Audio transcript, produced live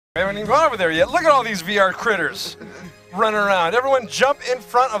We haven't even gone over there yet. Look at all these VR critters running around. Everyone jump in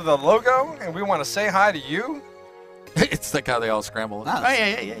front of the logo, and we want to say hi to you. It's like how they all scramble. Wow, Oh,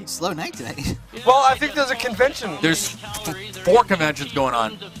 yeah. slow night tonight. Well, I think there's a convention. There's 4 conventions going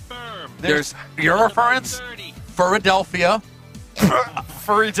on. There's Euroference, Philadelphia.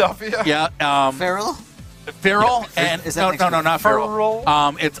 Philadelphia? Yeah. Feral? Feral and Is that no, not Feral. Feral?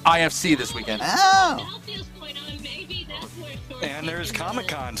 It's IFC this weekend. Oh. And there's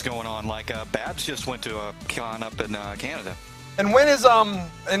Comic-Cons going on, like Babs just went to a con up in Canada. And when is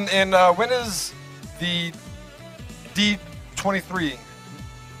when is the D23?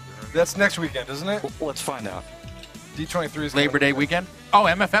 That's next weekend, isn't it? Well, let's find out. D23 is Labor Day weekend. Oh,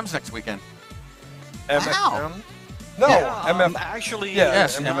 MFM's next weekend. MFM? No, Yeah, MF. actually, Yeah,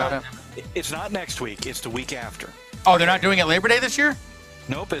 Yes, MFM. it's not next week. It's the week after. Oh, they're not doing it Labor Day this year?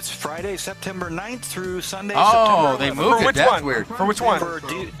 Nope, it's Friday, September 9th through Sunday, Oh, September 11th. they moved For it. which That's one? weird. For which one? For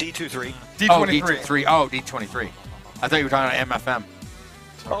D23. Oh, D23. D23. Oh, D23. I thought you were talking about MFM.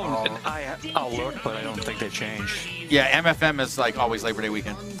 Oh, I'll look, but I don't think they changed. Yeah, MFM is like always Labor Day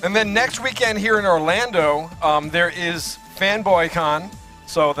weekend. And then next weekend here in Orlando, there is Fanboy Con.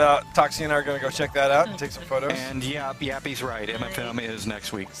 So Toxie and I are going to go check that out and take some photos. And Yappy's right. MFM is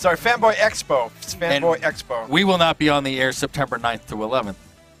next week. Sorry, Fanboy Expo. It's Fanboy Expo. We will not be on the air September 9th through 11th.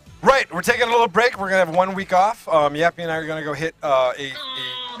 Right, we're taking a little break. We're going to have 1 week off. Yappy and I are going to go hit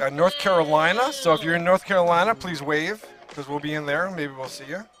a North Carolina. So if you're in North Carolina, please wave, because we'll be in there. Maybe we'll see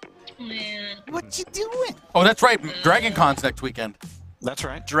you. What you doing? Oh, that's right. Dragon Con's next weekend. That's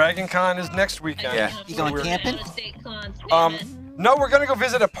right. Dragon Con is next weekend. Yeah. You going camping? No, we're going to go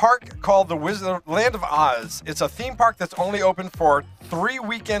visit a park called the Land of Oz. It's a theme park that's only open for 3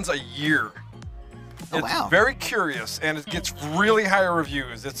 weekends a year. Oh, It's wow. very curious, and it gets really high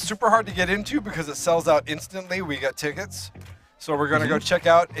reviews. It's super hard to get into because it sells out instantly. We got tickets. So we're going to go check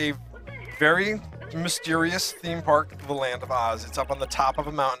out a very mysterious theme park, the Land of Oz. It's up on the top of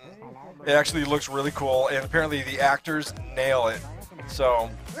a mountain. It actually looks really cool, and apparently the actors nail it. So,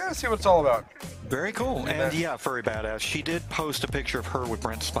 yeah, see what it's all about. Very cool. And yeah, Furry Badass, she did post a picture of her with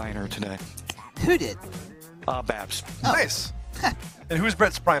Brent Spiner today. Who did? Babs. Oh. Nice. And who's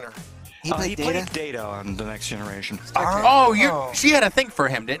Brett Spiner? He played Data? played Data on The Next Generation. Oh, she had a thing for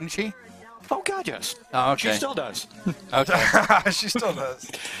him, didn't she? Oh, God, yes. Oh, okay. She still does. Okay. She still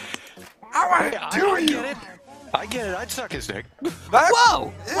does. I want to do I you. get it. I get it. I'd suck his dick.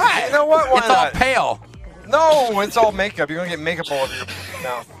 Whoa! Yeah, you know what? Why It's all not? pale. No, it's all makeup. You're going to get makeup all over your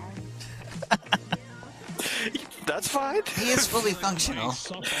mouth. That's fine. He is fully functional.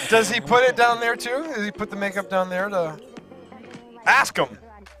 Does he put it down there, too? Does he put the makeup down there to... Ask him.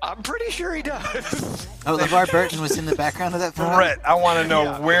 I'm pretty sure he does. Oh, LeVar Burton was in the background of that photo? Brett, I want to know,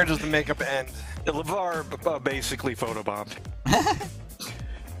 Yeah. where does the makeup end? LeVar basically photobombed.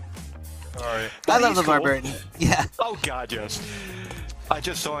 All right. I love He's LeVar cool. Burton. Yeah. Oh, God, yes. I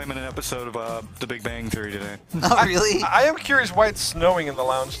just saw him in an episode of The Big Bang Theory today. Oh, really? I am curious why it's snowing in the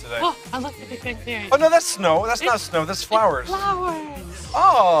lounge today. Oh, I love the Big Bang Theory. Oh, no, that's snow. That's not snow. That's flowers. Flowers.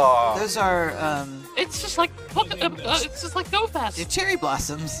 Oh. Those are, It's just like it's just like Go they're Fest. cherry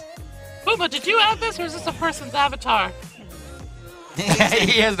blossoms. Puma, did you add this, or is this a person's avatar?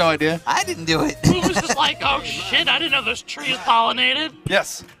 He has no idea. I didn't do it. Puma's just like, oh shit, I didn't know those trees pollinated.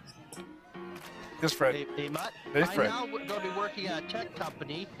 Yes. Yes, Fred. Hey, Mutt. Hey, Fred. I'm now going to be working at a tech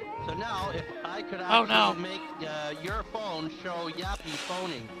company, so now if I could Oh, actually no. make your phone show Yappy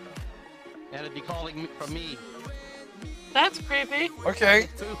phoning, and it'd be calling from me. That's creepy. Okay.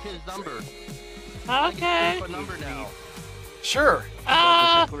 Proof his number. Okay. Proof a number now. Sure.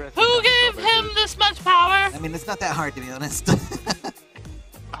 Who gave him this much power? I mean, it's not that hard, to be honest.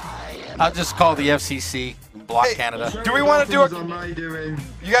 I'll just call the FCC and block Hey, Canada. do we want to do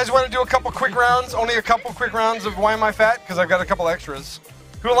You guys want to do a couple quick rounds? Only a couple quick rounds of Why Am I Fat? Because I've got a couple extras.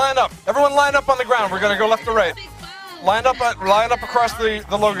 Who line up? Everyone line up on the ground. We're going to go left to right. Line up across the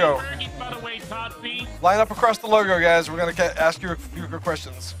logo. Line up across the logo, guys. We're going to ask you a few quick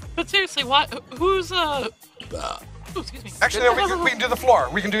questions. But seriously, what? Who's oh, excuse me. Actually, no, we can do the floor.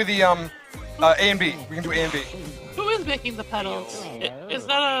 We can do the A and B. We can do A and B. Who is making the pedals? Is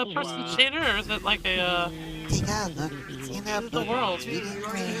that a person shader, or is it like a Take a look. In the world? Reading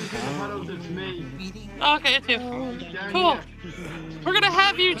rainbow. Okay, it's you. Cool. We're gonna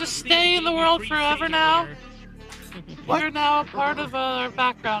have you just stay in the world forever now. You're now a part of our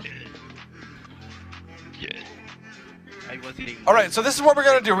background. All right, so this is what we're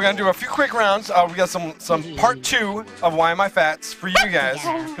gonna do. We're gonna do a few quick rounds. We got some part 2 of Why Am I Fats for you guys,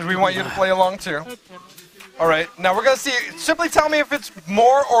 because we want you to play along too. All right, now we're gonna see. Simply tell me if it's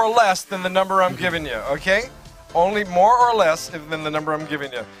more or less than the number I'm giving you. Okay? only more or less than the number I'm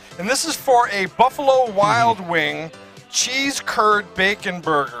giving you. And this is for a Buffalo Wild Wing cheese curd bacon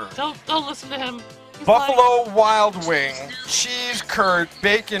burger. Don't listen to him. He's Buffalo Wild Wing cheese curd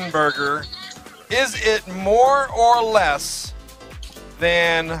bacon burger. Is it more or less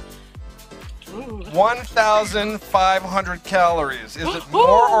than 1,500 calories? Is it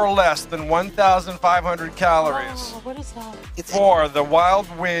more or less than 1,500 calories? What is that? For the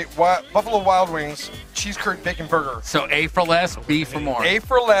Buffalo Wild Wings cheese curd bacon burger. So A for less, B for more. A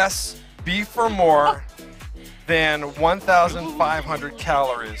for less, B for more than 1,500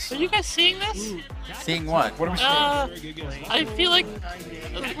 calories. Are you guys seeing this? Seeing what? What are we seeing? I feel like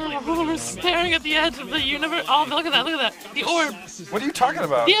we're staring at the edge of the universe. Oh, look at that! Look at that! The orb. What are you talking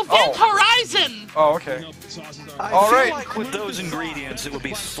about? The event horizon. Oh, okay. I All feel right. like with those ingredients, it would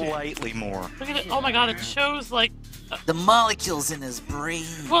be slightly more. Look at it! Oh my God! It shows like. The molecules in his brain.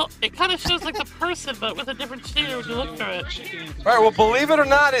 Well, it kind of shows like the person, but with a different shader when you look through it. All right, well, believe it or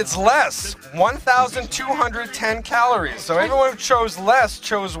not, it's less. 1,210 calories. So everyone who chose less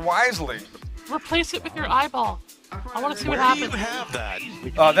chose wisely. Replace it with your eyeball. I want to see Where what do you happens. have that?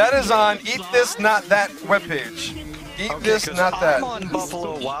 That is on Eat This Not That webpage. Eat This 'Cause Not That. I'm on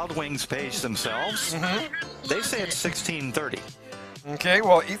Buffalo Wild Wings page themselves. They say it's 1630. Okay,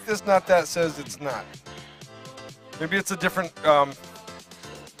 well, Eat This Not That says it's not. Maybe it's a different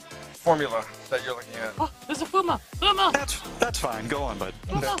formula that you're looking at. Oh, there's a Fuma. Fuma. That's fine. Go on, bud.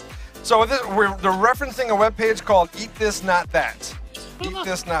 Fuma. So they're referencing a webpage called Eat This Not That. Eat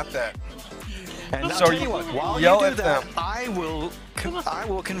This Not That. And I'll So tell you what, while yell you at do that, them. I will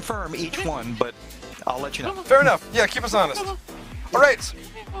confirm each one, but I'll let you know. Fair enough. Yeah, keep us honest. All right.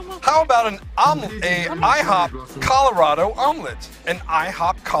 How about an IHOP Colorado omelet? An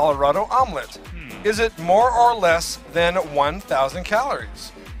IHOP Colorado omelet. Is it more or less than 1,000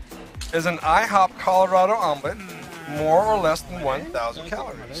 calories? Is an IHOP Colorado omelet more or less than 1,000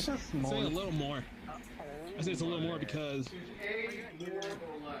 calories? It's a little more. I say it's a little more because the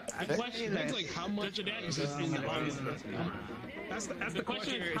question is like how much of that is in the omelet. That's the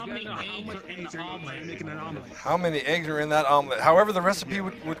question. Is how many eggs are in the omelet? Making an omelet. How many eggs are in that omelet? However the recipe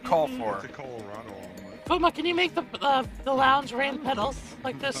would call for. Fuma, can you make the lounge rain petals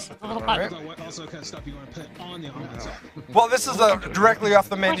like this? A little button. So what also kind of stuff you want to put on the omelet? Well, this is directly off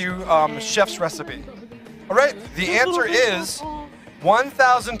the menu chef's recipe. All right, the answer is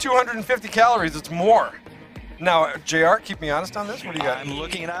 1,250 calories. It's more. Now, JR, keep me honest on this. What do you got? I'm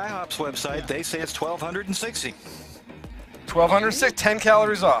looking at IHOP's website. They say it's 1,260. 1,206, 10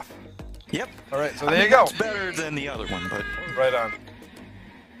 calories off. Yep. All right, so there you go. It's better than the other one, but Right on.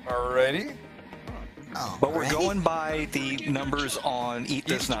 Alrighty. Oh, but we're right? going by the numbers on Eat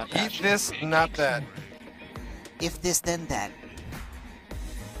This Not That. Eat This Not That. If this, then that.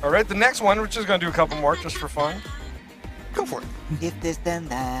 All right, the next one, we're just gonna do a couple more just for fun. Go for it. If this, then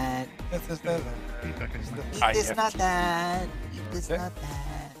that. Eat this, then that. Eat this, not that. Eat this, Okay. not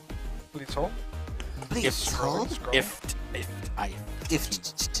that. Please hold. Please hold. Scroll. If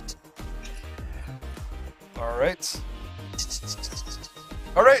All right.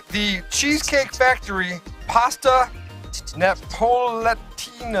 All right, the Cheesecake Factory Pasta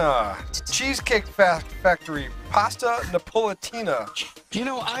Napolitina. Cheesecake Factory Pasta Napolitina. You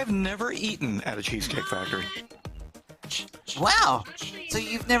know, I've never eaten at a Cheesecake Factory. Wow. So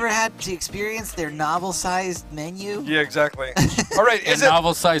you've never had to experience their novel-sized menu? Yeah, exactly. All right, in is it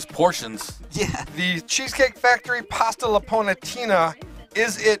novel-sized portions. Yeah. the Cheesecake Factory Pasta Napolitina?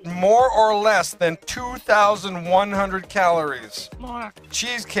 Is it more or less than 2,100 calories? More.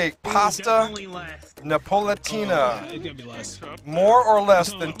 Cheesecake Pasta Definitely less. Napolitina. It's gonna be less. More or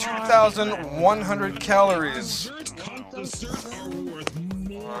less than 2,100 calories. Desserts are worth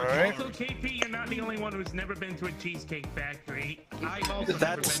more. All right. So KP, you're not the only one who's never been to a Cheesecake Factory. I've also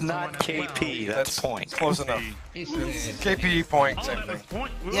That's never not been to one as KP, that's point. Close enough. KP point, well. same Oh, that was thing.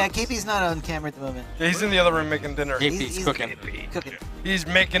 point. Yeah, KP's not on camera at the moment. Yeah, he's in the other room making dinner. KP's cooking. Cooking. He's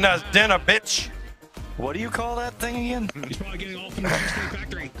making us dinner, bitch. What do you call that thing again? He's probably getting all from the Cheesecake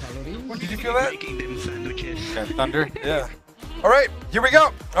Factory. Did you feel that? Making them sandwiches. Got thunder. Yeah. All right, here we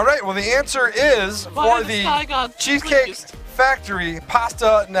go. All right, well, the answer is Why for the the sky god Cheesecake pleased? Factory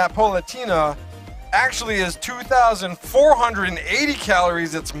Pasta Napolitina actually is 2,480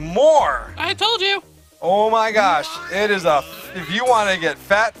 calories. It's more. I told you. Oh my gosh. It is if you want to get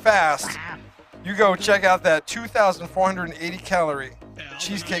fat fast, you go check out that 2,480 calorie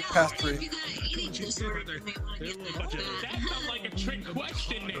Cheesecake Factory. That sounds like a trick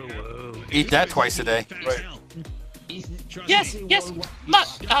question there. Eat that twice a day. Right. Yes, yes.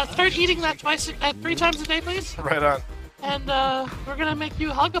 Start eating that 3 times a day, please. Right on. And we're gonna make you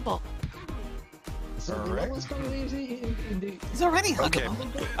huggable. He's already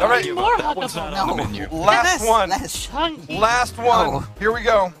huggable. All right. More That one's not huggable. on the menu. Last one. Chunky. Last one. Oh. Here we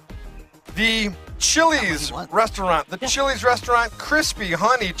go. The Chili's What? restaurant. The Chili's restaurant, crispy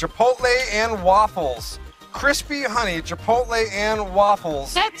honey, chipotle, and waffles. Crispy honey, chipotle, and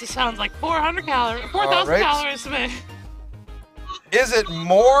waffles. That just sounds like 400 calories, 4,000 Alright. calories to me. Is it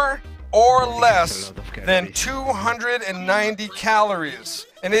more or less than 290 calories?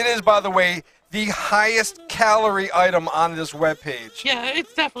 And it is, by the way, the highest calorie item on this webpage. Yeah,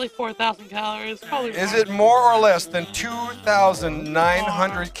 it's definitely 4,000 calories. Probably Is more. it more or less than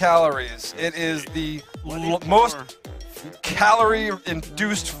 2,900 calories? It is the most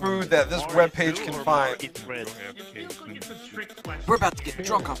calorie-induced food that this webpage can find. We're about to get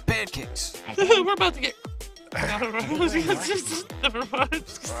drunk off pancakes. We're about to get. Never mind.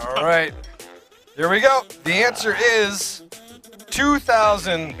 All right, here we go. The answer is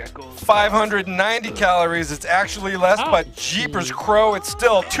 2,590 calories. It's actually less, but Jeepers Crow, it's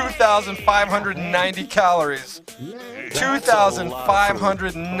still 2,590 calories.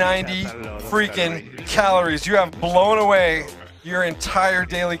 2,590 freaking calories. You have blown away your entire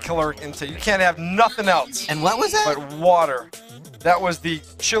daily caloric intake. You can't have nothing else And what was that? but water. That was the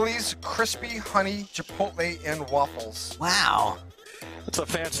Chili's crispy honey chipotle and waffles. Wow. It's a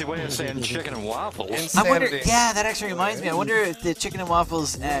fancy way of saying chicken and waffles. I wonder. Insanity. Yeah, that actually reminds me. I wonder if the chicken and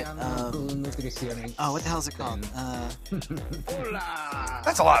waffles at oh, what the hell is it called?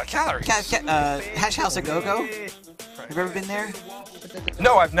 That's a lot of calories. Hash House a Go-Go. Have you ever been there?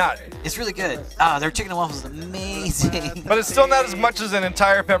 No, I've not. It's really good. Their chicken and waffles is amazing. But it's still not as much as an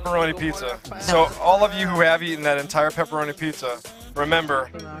entire pepperoni pizza. So all of you who have eaten that entire pepperoni pizza, remember,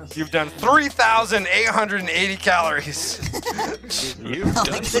 you've done 3,880 calories. You've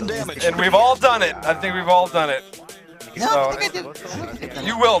done some damage. And we've all done it. I think we've all done it. No, So, I think I did.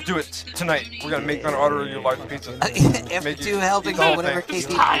 you will do it tonight. We're going to make an order you large pizza. After Make you two helpings eat the or whole whatever thing.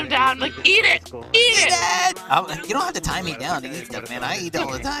 KP. Time down. Like, eat it. Eat it. You don't have to tie me down to eat stuff, man. I eat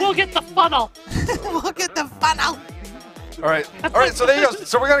all the time. We'll get the funnel. We'll get the funnel. All right. All right, so there you go.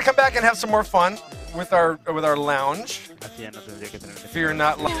 So we're going to come back and have some more fun with our lounge. Fear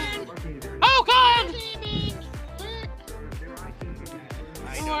not. Oh God!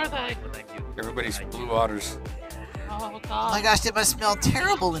 Who are they? Everybody's blue otters. Oh Oh my God! gosh, it must smell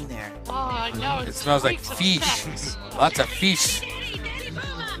terrible in there. Oh, I know. It smells like reeks of fish. sex. Lots of fish.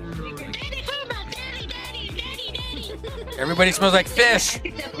 Everybody smells like fish. They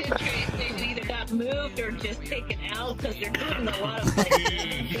either got moved or just taken out because they're doing a lot of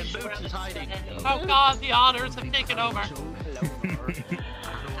places around the planet. Oh God, the otters have taken over. I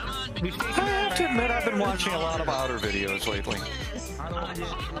have to admit, I've been watching a lot of otter videos lately.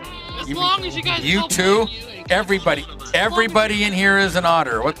 As long as you guys You don't too? bring- Everybody in here is an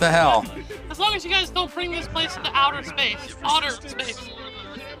otter. What the hell? As long as you guys don't bring this place into outer space, otter space.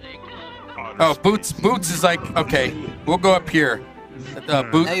 Oh, Boots is like, okay, we'll go up here. Boots. No,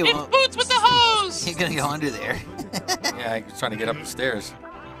 you It's won't. Boots with the hose. You're gonna go under there. Yeah, I'm trying to get up the stairs.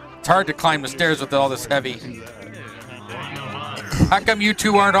 It's hard to climb the stairs with all this heavy. How come you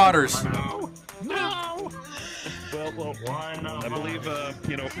two aren't otters? Well, I believe,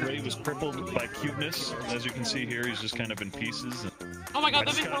 Ray was crippled by cuteness. As you can see here, he's just kind of in pieces. Oh my I God,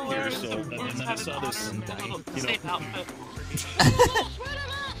 just that'd be got here, hilarious. so, if Boots and then I had saw an this, little you know. safe outfit.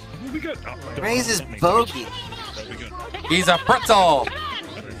 We got, Ray's is bogey. He's a pretzel.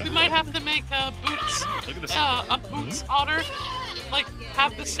 We might have to make Boots, a Boots otter, like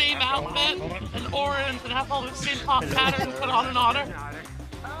have the same outfit, an orange, and have all the same top pattern and put on an otter.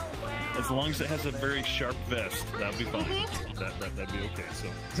 As long as it has a very sharp vest, that'd be fine. That'd be okay. So.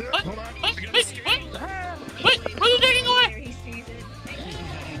 What? What are you taking away?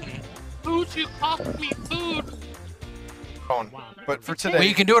 Boots, you cost me food. But for Well, today,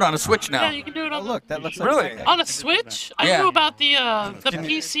 you can do it on a Switch Yeah, now. you can do it on Look, that looks like really. on a Switch. I Yeah. knew about the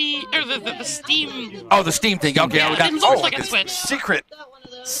PC or the Steam. Oh, the Steam thing. Okay, Yeah, we got. it looks Oh, like a it's- Switch. Secret.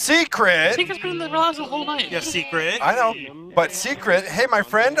 Secret's been in the browser the whole night. your secret. I know. But secret. Hey, my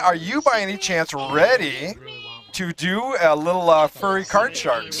friend, are you by any chance ready to do a little furry card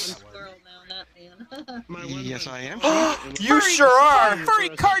sharks? Yes, I am. You sure are. Furry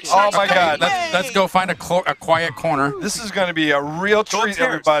card Oh sharks. my God. Let's go find a quiet corner. This is going to be a real treat, upstairs.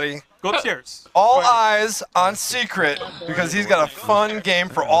 everybody. Go upstairs. All eyes on Secret because he's got a fun game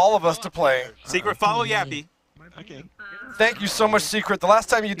for all of us to play. Secret, follow Yappy. Okay. Thank you so much, Secret. The last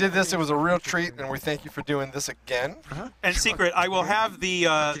time you did this, it was a real treat, and we thank you for doing this again. And Secret, I will have the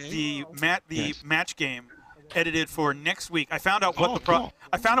match game edited for next week. I found out what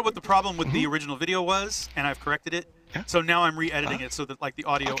I found out what the problem with the original video was, and I've corrected it. Yeah. So now I'm re-editing it so that like the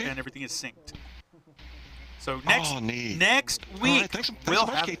audio and everything is synced. So next neat. next All week right, thanks so we'll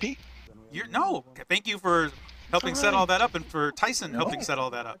much, have KP. thank you for helping set all that up, and for Tyson helping set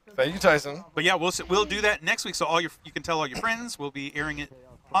all that up. Thank you, Tyson. But yeah, we'll do that next week. So you can tell all your friends. We'll be airing it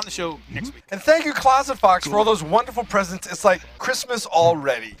on the show next week. And thank you, Closet Fox, for all those wonderful presents. It's like Christmas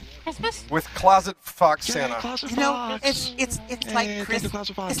already. Christmas? With Closet Fox Santa. You know, it's like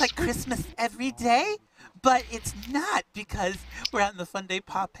It's like Christmas every day, but it's not because we're on the Fun Day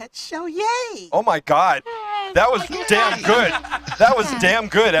Paw Pet Show. Yay! Oh my God, that was damn good. That was damn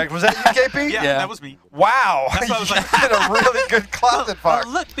good. Was that you, KP? Yeah, that was me. Wow, That's what I was you like. did a really good Closet Fox.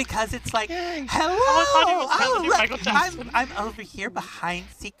 Look, because it's like, hello. Oh, Look, I'm over here behind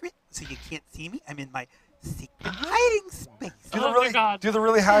Secret, so you can't see me. I'm in my secret hiding space. Do the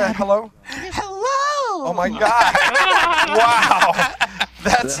really high hello? Hello. Oh my God! Wow,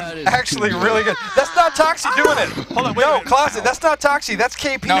 that's actually really good. That's not Toxie doing it. Hold on, wait a no, minute. Closet. That's not Toxie. That's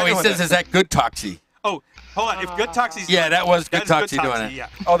KP. No, he doing says, it. is that good Toxie? Oh, hold on. If Good Toxie's Yeah, that was Good is Toxie doing it. Yeah.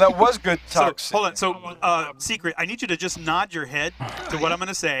 Oh, that was good So, Toxie. hold on. So, Secret, I need you to just nod your head to what I'm going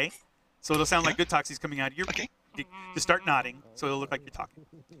to say, so it'll sound like Good Toxie's coming out of your. Okay. Just start nodding, so it'll look like you're talking.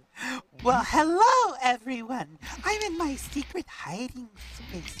 Well, hello, everyone. I'm in my secret hiding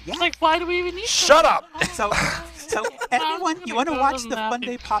space. Yeah. Like, why do we even need Shut up! So everyone, you want to watch the Fun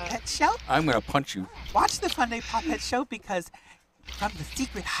Day Paw Pet Show? I'm going to punch you. Watch the Fun Day Paw Pet Show because from the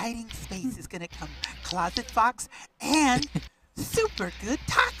secret hiding space is going to come Closet Fox and Super Good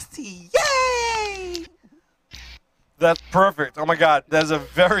Toxie. Yay! That's perfect. Oh my God, that's a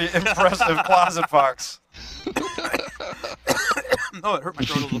very impressive Closet Fox. Oh, it hurt my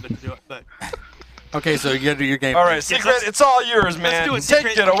throat a little bit to do it, but. Okay, so you got to do your game. All right, Secret, it's all yours, man. do it,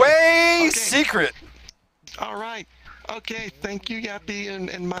 Secret. Take it away, Okay. Secret. All right. Okay, thank you, Yappy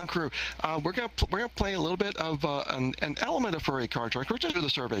and my crew. We're gonna play a little bit of an element of furry card trick. We're just do the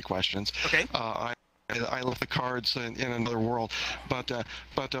survey questions. Okay. I left the cards in another world, but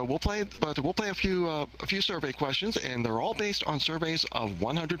we'll play a few survey questions, and they're all based on surveys of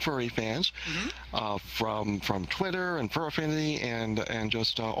 100 furry fans, from Twitter and Fur Affinity and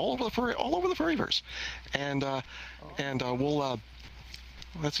just all over the furryverse, and we'll.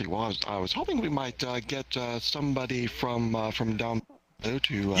 Let's see. Well, I was hoping we might get somebody from down below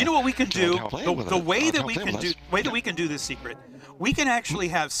to. You know what we can do? The way that we we can do this, Secret, we can actually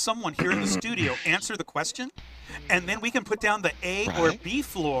have someone here in the studio answer the question, and then we can put down the A or B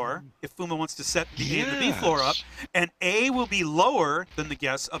floor if Fuma wants to set the A and the B floor up, and A will be lower than the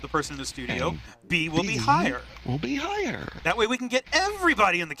guess of the person in the studio. And B will be higher. Will be higher. That way we can get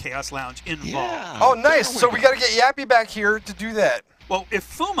everybody in the Chaos Lounge involved. Yeah. Oh, nice. So we got to get Yappy back here to do that. Well, if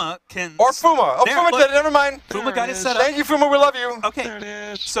Fuma can. Or Fuma. Oh, There, Fuma look. did it. Never mind. Fuma got it set up. Thank you, Fuma. We love you. Okay. There it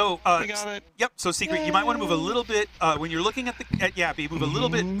is. So, We got it. Yep. So, Secret, you might want to move a little bit when you're looking at Yappy. Move a little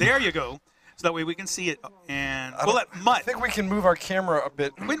bit. There you go. So that way we can see it. And we'll let I Mutt. think we can move our camera a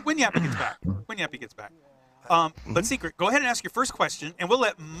bit. When Yappy gets back. When Yappy gets back. But Secret, go ahead and ask your first question, and we'll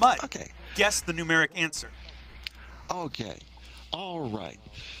let Mutt guess the numeric answer. Okay. All right.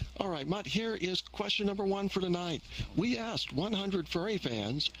 All right, Mutt, here is question number 1 for tonight. We asked 100 furry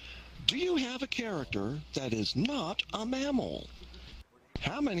fans, do you have a character that is not a mammal?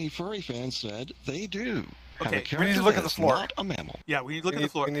 How many furry fans said they do? Have a Okay, character we need to look that at the is floor. Not a mammal. Yeah, we need to look at We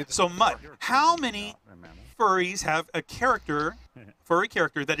the floor. need to- So, Mutt, how many furries have a furry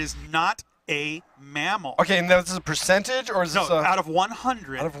character that is not a mammal? Okay, and this is a percentage, or is No, this out of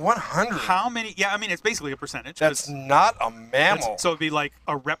 100. out of 100? How many? Yeah, I mean, it's basically a percentage. 'cause That's not a mammal. so it'd be like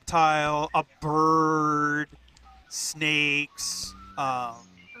a reptile, a bird, snakes. I'm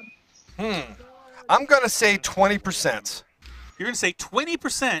gonna say 20%. You're going to say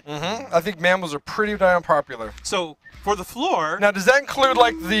 20%. I think mammals are pretty darn popular. So for the floor, Now, does that include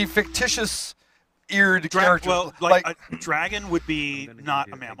like the fictitious eared characters? well, like a dragon would be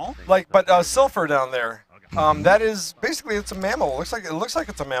not a mammal. but Silpher down there. That is basically it's a mammal. It looks like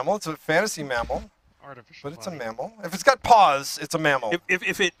it's a mammal. It's a fantasy mammal, but it's a mammal. If it's got paws, it's a mammal.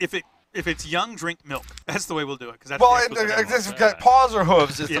 If it's young, drink milk. That's the way we'll do it. Because Well, if it's got paws or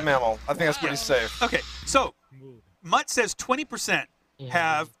hooves, it's a mammal. I think that's pretty safe. Okay, so Mutt says 20%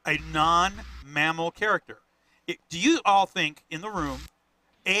 have a non-mammal character. Do you all think in the room,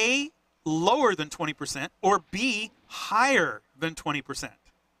 A, lower than 20%, or B, higher than 20%?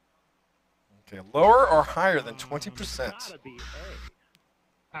 Okay, lower or higher than 20%?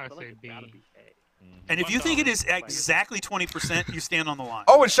 I would say B. And if you think it is exactly 20%, you stand on the line.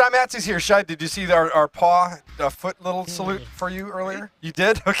 Oh, and Shy Matsy's here. Shy, did you see our paw, foot little salute for you earlier? You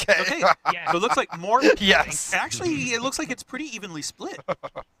did? Okay. Okay. So it looks like more. Yes. Actually, it looks like it's pretty evenly split.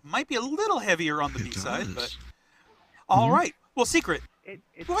 Might be a little heavier on the B side, but all right. Well, Secret,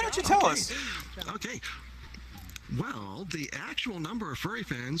 why don't you tell us? Okay. Well, the actual number of furry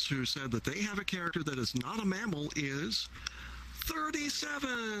fans who said that they have a character that is not a mammal is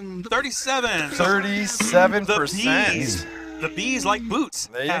 37. 37. 37%. The bees like boots.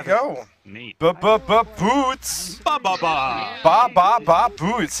 There you go. Neat. Boots. Ba ba ba. Ba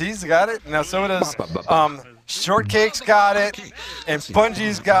boots. He's got it. Now so does Shortcake's got it, and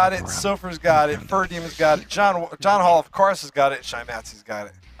Bungie's got it, Sofer's got it, Furdemon's got it, John Hall of course has got it, Shimatsu's got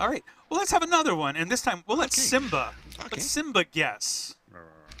it. All right. Well, let's have another one, and this time we'll let Simba. Let Simba guess.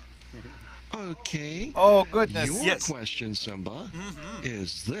 Okay. Oh, goodness. Your question, Simba,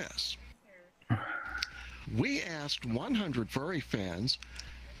 is this. We asked 100 furry fans,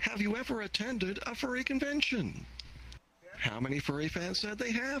 have you ever attended a furry convention? How many furry fans said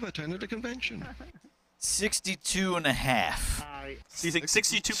they have attended a convention? 62 and a half. So you think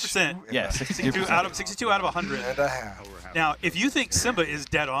 62%? Yes. 62 out of 100. And a half. Now, if you think Simba is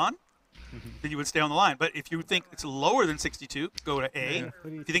dead on, then you would stay on the line. But if you think it's lower than 62, go to A. If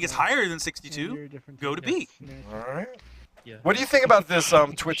you think it's higher than 62, go to B. All right. What do you think about this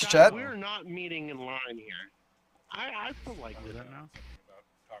Twitch chat? We're not meeting in line here. I feel like this.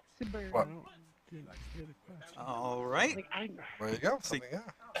 What? All right. There you go. Something, yeah.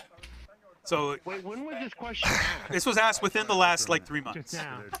 So wait, when was this question asked? this was asked within the last like 3 months.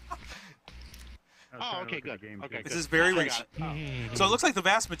 Oh, okay, good. Okay, This is very recent. So it looks like the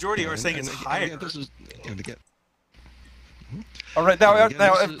vast majority are saying it's higher. This is, All right, now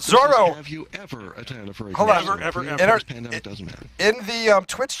Zorro. Have you ever attended a furry Hold on. convention? In, our, Pandemic doesn't matter. in the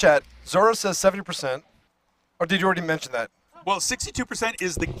Twitch chat, Zorro says 70%. Or did you already mention that? Well, 62%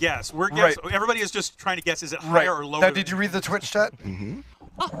 is the guess. We're Right. Everybody is just trying to guess. Is it Right. higher or lower? Now, did you read the Twitch chat? Mm-hmm.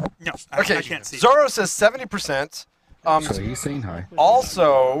 No, Okay. I can't see. Zorro says 70%. So he's saying hi.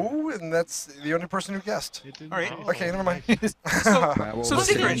 Also, and that's the only person who guessed. All right. Okay, never mind. So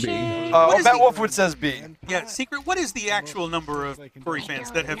Secret. Batwolfwood says B. Yeah, Secret. What is the actual number of furry fans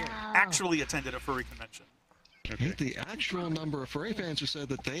that have actually attended a furry convention? Okay. The actual number of furry fans who said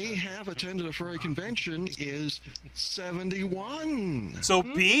that they have attended a furry convention is 71. So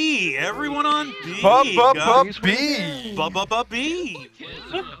B. Everyone on B. B. B.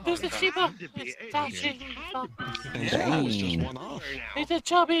 There's the Shiba. It's that Shiba. And that was just one off. It's a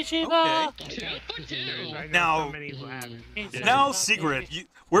chubby Shiba. Now, Secret,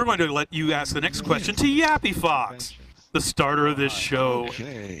 we're going to let you ask the next question to Yappy Fox, the starter of this show.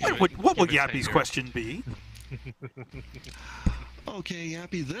 Okay. What will Yappy's question be? Okay,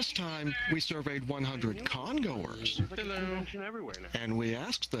 Yappy, this time we surveyed 100 con-goers. And we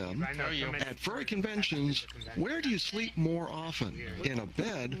asked them, at furry conventions, where do you sleep more often, in a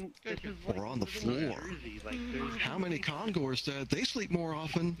bed or on the floor? How many con-goers said they sleep more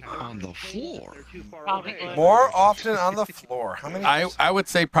often on the floor? More often on the floor. How many? I would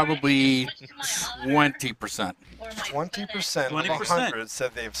say probably 20%. 20% of 20%. 100 said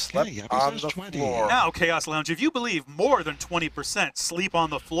they've slept on the floor. Now, Chaos Lounge, if you believe more than 20% sleep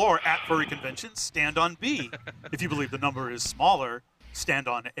on the floor at furry conventions, stand on B. If you believe the number is smaller, stand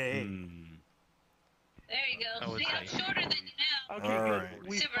on A. There you go. See, I'm shorter than you now. Okay, All good. right.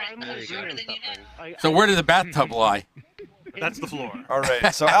 We finally shorter than you now. So where did the bathtub lie? That's the floor. All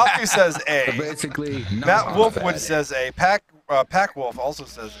right, so Alfie says A. So basically, Matt Wolfwood says A. Pack Wolf also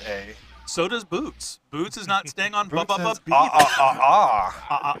says A. So does Boots. Boots is not staying on B. Well,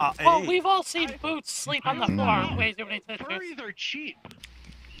 we've all seen Boots sleep on the floor. Way too many pictures. Furries are cheap.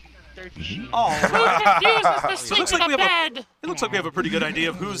 They're cheap. Oh. Boots refuses to sleep looks in like a we have bed. It looks like we have a pretty good idea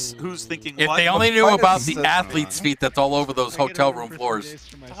of who's thinking If what. they only knew about the athlete's feet that's all over those hotel room floors.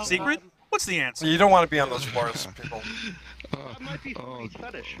 Secret? What's the answer? You don't want to be on those floors, people.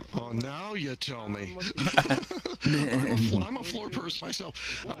 Oh, now you tell me. I'm a floor person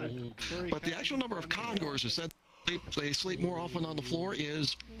myself. But the actual number of con-goers who said they sleep more often on the floor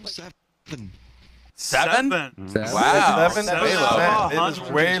is 7. 7? Seven. Wow. 7%. It is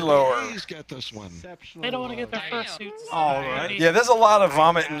way lower. Please get this one. They don't want to get their fursuits. All right. Yeah, there's a lot of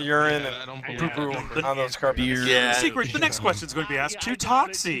vomit and urine and poo-poo on those carpets. Yeah. Secret, the next question is going to be asked to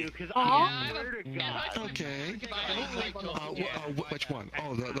Toxie. Okay. Which one?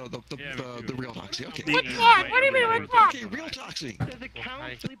 Oh, the real Toxie. Okay. Which one? What do you mean, which one? Okay, real Toxie.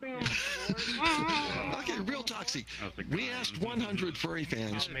 Okay, real Toxie. We asked 100 furry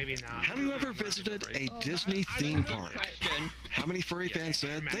fans, have you ever visited a Disney theme park? How many furry fans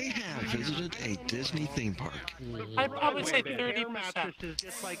said they have visited a Disney theme park? I'd probably say 30%.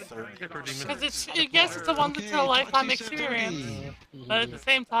 Because it's a once-in-a lifetime experience. But at the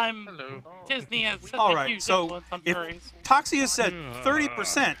same time, Disney has such All a right, huge so influence on if furries. Toxie has said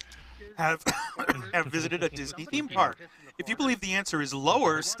 30% have visited a Disney theme park, If you believe the answer is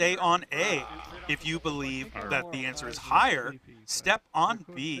lower, stay on A. If you believe that the answer is higher, step on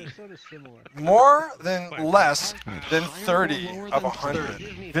B. More than less than 30 of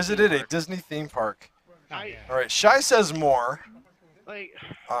 100 visited a Disney theme park. All right, Shy says more.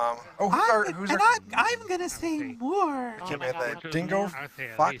 Who's our I'm gonna say more. can't make that. Dingo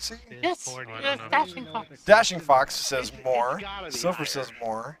Foxy? Yes, Dashing Fox. Dashing Fox says more. Silver says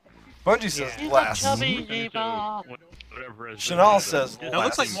more. Bungie says He's a less. chubby neighbor. Chanel says less. Now, it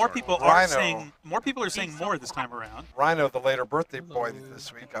looks like more people are saying more this time around. Rhino, the later birthday boy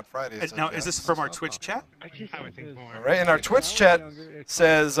this week on Friday. Says Now, yes. is this from our Twitch chat? All right, and our Twitch chat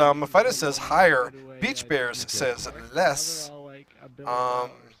says Mafida says higher. Beach Bears says less.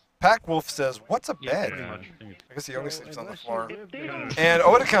 Pack Wolf says, "What's a bed?" I guess he only sleeps on the floor. And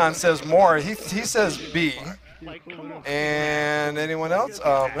Otakon says more. He says B. And anyone else?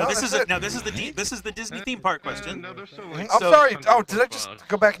 Now, this is the Disney theme park question. I'm sorry. Oh, did I just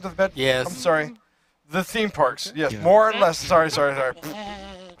go back into the bed? Yes. I'm sorry. The theme parks. Yes, more and less. Sorry.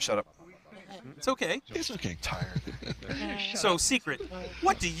 Shut up. It's okay. It's okay. Tired. So, Secret,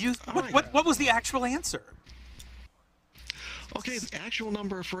 what was the actual answer? Okay, the actual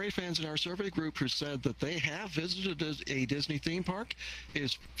number of furry fans in our survey group who said that they have visited a Disney theme park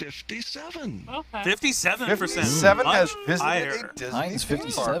is 57. Okay. 57%. 57 has visited higher. a Disney Mine's theme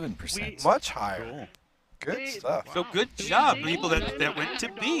park. 57%. Much higher. Good stuff. So good job, people that went to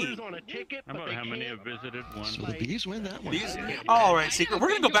B. How about how many have visited one? So the bees win that one. All right, Secret. We're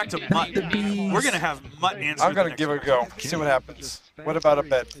gonna go back to Mutt. We're gonna have Mutt answer. I'm gonna give it a go. See what happens. What about a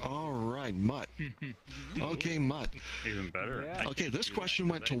bed? All right, Mutt. Okay, Mutt. Even better. Okay, this question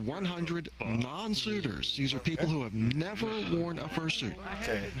went to 100 non-suitors. These are people who have never worn a fursuit.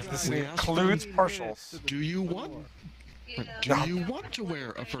 Okay, this We asked includes them, partials. Do you want to wear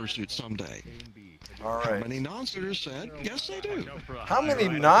a fursuit someday? All How right. many non-suitors said yes, they do? How many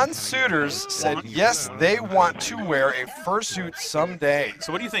non-suitors said yes, they want to wear a fursuit someday?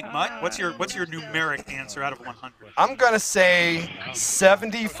 So what do you think, Mutt? What's your numeric answer out of 100? I'm gonna say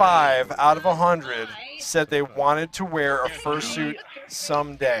 75 out of 100 said they wanted to wear a fursuit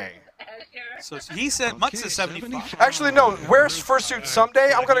someday. So he said Mutt says 75. Actually, no. Wear a fursuit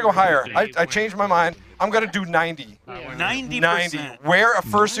someday. I'm gonna go higher. I changed my mind. I'm gonna do 90. 90%. Wear a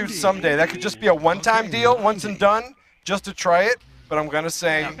fursuit someday. That could just be a one-time deal, once and done, just to try it. But I'm gonna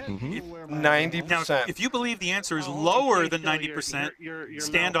say 90%. Now, if you believe the answer is lower than 90%,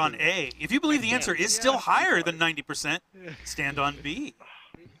 stand on A. If you believe the answer is still higher than 90%, stand on B.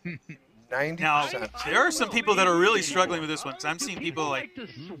 90%. Now, there are some people that are really struggling with this one. 'Cause I'm seeing people like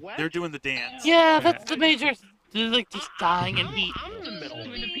they're doing the dance. Yeah, that's the major. They're like just dying in heat.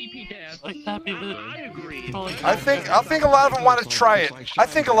 Like that people. I think a lot of them want to try it. I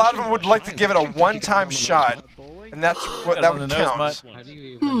think a lot of them would like to give it a one-time shot, and that's what that would count.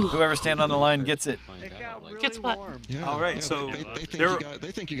 Whoever stand on the line gets it. Gets what? Yeah, All right, yeah, so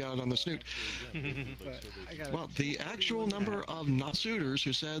they think you got it on the snoot. Well, the actual number of non-suitors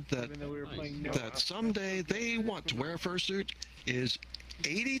who said that someday they want to wear a fursuit is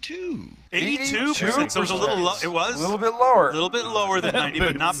 82. 82%. So it was a little low. It was a little bit lower. A little bit lower than 90,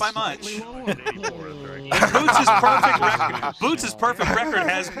 but not by much. Boots' perfect record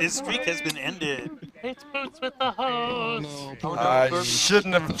his streak has been ended. It's Boots with the hose. I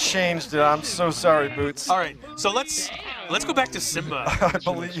shouldn't have changed it. I'm so sorry, Boots. All right, so let's go back to Simba. I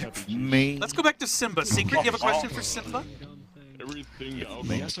believe me. Let's go back to Simba. Secret, you have a question for Simba?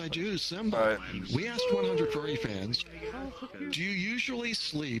 Yes, I do, Simba. We asked 100 furry fans, do you usually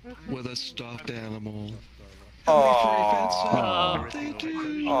sleep with a stuffed animal? Oh. They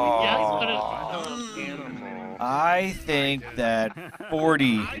do. I think that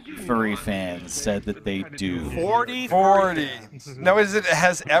 40 furry fans said that they do. 40? Now, is it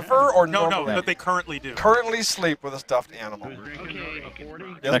has ever or No, normally? but they currently do. Currently sleep with a stuffed animal.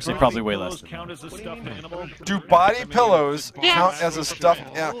 It's actually probably way less. Count as a stuffed animal? Do body pillows count as a stuffed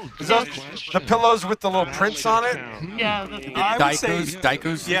animal? The pillows with the little prints on it? Yeah.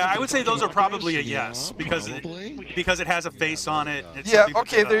 Daikus? Yeah, I would say those are probably a yes because it has a face on it. It's Yeah, something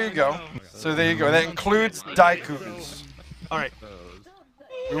okay, to- there you go. So there you go. That includes daikus. All right.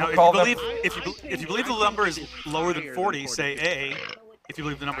 We Now, will call them. if you believe the number is lower than 40, say A. If you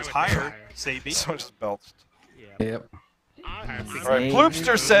believe the number is higher, say B. So just belched. Yep. All right,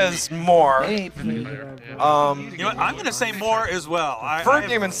 Bloopster says more. You know what? I'm going to say more as well.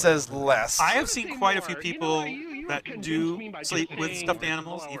 Furdemon says less. I have seen quite a few people that do sleep with stuffed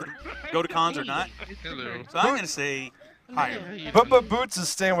animals, even go to cons or not. So I'm going to say higher. Bubba Boots is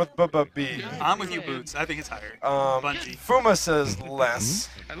staying with Bubba B. I'm with you, Boots. I think it's higher. Bungie. Fuma says less.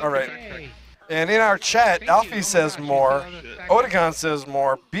 All right. And in our chat, Alfie says more, Otagon says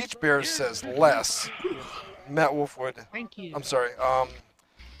more, Beach Bears says less, Matt Wolfwood, I'm sorry,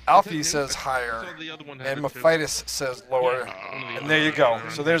 Alfie says higher, and Mephitis says lower, and there you go.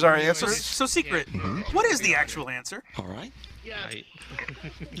 So there's our answers. So Secret, what is the actual answer? All right.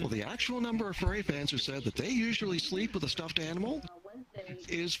 Well, the actual number of furry fans who said that they usually sleep with a stuffed animal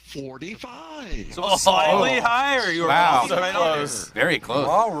is 45. So slightly higher. You're Wow. so right close. Very close.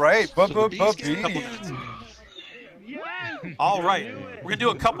 All right. All right. We're gonna do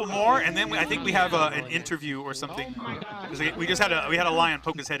a couple more, and then I think we have an interview or something. We just had a lion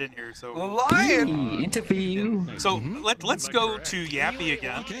poke his head in here. So lion interview. So let's go to Yappy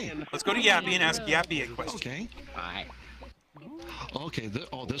again. Okay. Let's go to Yappy and ask Yappy a question. Okay. Okay.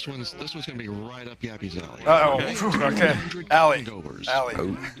 This one's gonna be right up Yappy's alley. Okay. Alley.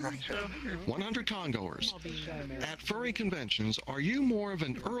 100 congoers. At furry conventions, are you more of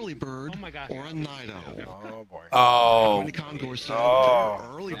an early bird or a night owl? Oh boy. Oh. How many congoers said they're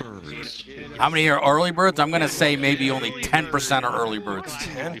early birds? How many are early birds? I'm going to say maybe only 10% are early birds.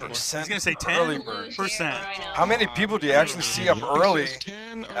 10%. He's gonna say 10%. Early birds. How many people do you actually see up early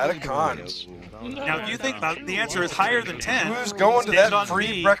at a con? Now, if you think the answer is higher than 10, who's going to stand that on free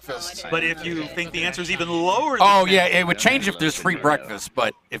B. breakfast? But if you think the answer is even lower than Oh 10, yeah, it would change if there's free breakfast,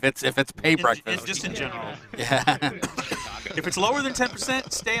 but if it's pay breakfast, just in general. Yeah. If it's lower than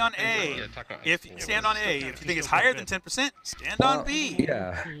 10%, stay on A. Stand on A. If you think it's higher than 10%, stand on B.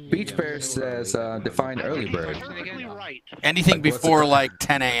 Yeah. Beach Bear says define early bird. Anything Like, what's before the- like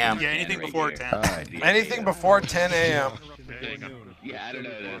 10 a.m. Yeah, anything before 10. Anything before 10 a.m. Yeah, I don't know.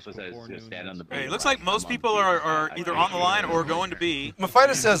 That's what says to stand on the Hey, it looks like most people are either on the line or going to B.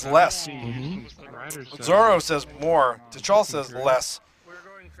 Mephitis says less. Zorro says more. T'Chall says less.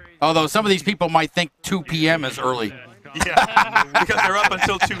 Although some of these people might think 2 p.m. is early. Yeah, because they're up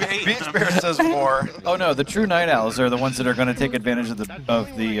until 2-8. Beach Bear says more. Oh no, the true night owls are the ones that are going to take advantage of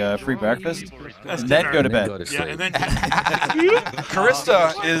the free breakfast and then go to bed. Yeah, and then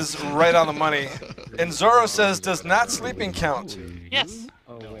Karista is right on the money. And Zorro says, does not sleeping count? Yes.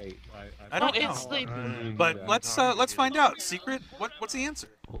 I don't know. It's sleeping. But let's find out. Secret, what's the answer?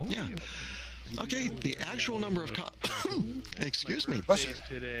 Yeah. Okay, the actual number of excuse me.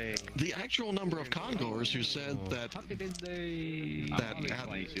 The actual number of congoers who said that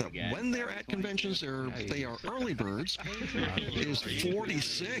when they're at conventions they are early birds is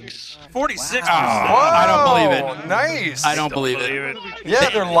 46. 46. I don't believe it. Nice. I don't believe it. Yeah,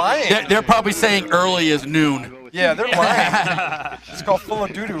 they're lying. They're probably saying early is noon. Yeah, they're lying. It's called full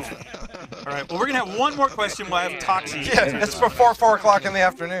of doo-doo. All right, well, we're going to have one more question. We'll have Toxie. Yeah, it's before 4 o'clock in the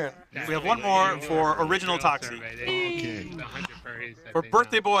afternoon. We have one more for original Toxie. Okay. For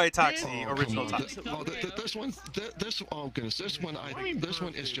birthday boy Toxie, original Toxie. Oh, this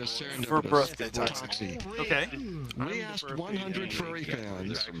one is just serendipitous. For birthday Toxie. Okay. We asked 100 furry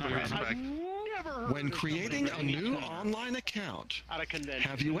fans, when creating a new online account,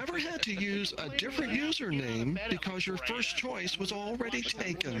 have you ever had to use a different username because your first choice was already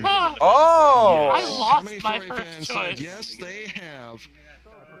taken? Oh! I How lost many my furry first fans choice. said yes, they have?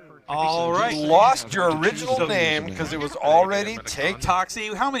 All right. You lost your original name because it was already taken.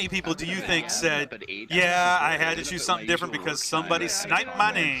 Toxie, how many people do you think said, yeah, I had to choose something different because somebody sniped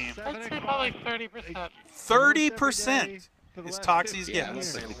my name? I'd say about like 30%. 30% is Toxie's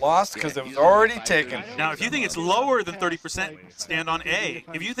guess. They lost because it was already taken. Now, if you think it's lower than 30%, stand on A.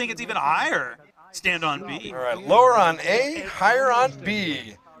 If you think it's even higher, stand on B. All right, lower on A, higher on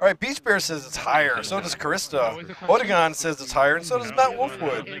B. All right, Beach Bear says it's higher, so does Karista. Otagon says it's higher, and so does Matt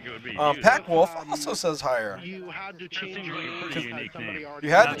Wolfwood. Pack Wolf also says higher. You had to change your unique name. You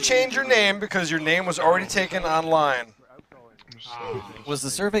had to change your name because your name was already taken online. Was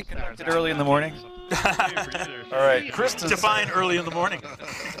the survey conducted early in the morning? All right, Krista's... Define early in the morning.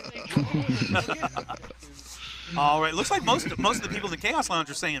 All right, looks like most of the people in the Chaos Lounge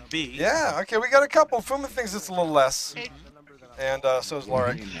are saying B. Yeah, okay, we got a couple. Fuma thinks it's a little less. And so is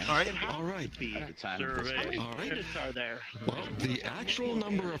Laura. All right. All right. Survey. All right. Are there? Well, the actual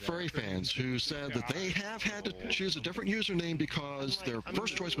number of furry fans who said that they have had to choose a different username because their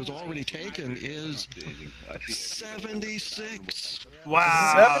first choice was already taken is 76.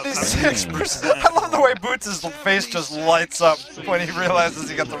 Wow. 76%. I love the way Boots' face just lights up when he realizes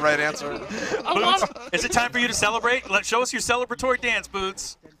he got the right answer. Boots, is it time for you to celebrate? Show us your celebratory dance,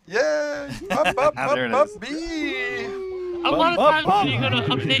 Boots. Yeah. Up, up, There it up, is. up, B. A lot of times when you go to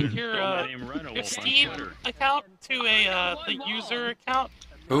update your Steam account to the user account,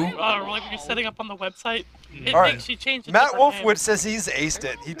 Who? like when you're setting up on the website, It All right. makes you change a Matt different name. Wolfwood says he's aced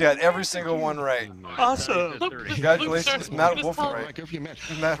it. He got every single one right. Awesome. Congratulations, Matt Wolf right.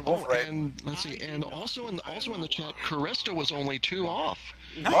 Matt Wolf right. And let's see, and also in the chat, Carista was only 2 off.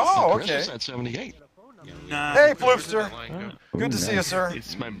 Nice. Oh, Carista's okay. at 78. Hey, Floopster. Good to see you, sir.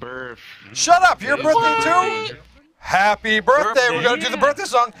 It's my birth. Shut up. Your birthday too? Happy birthday. We're going to do the birthday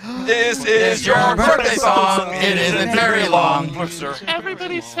song. This is your birthday song. It isn't very long. Floopster.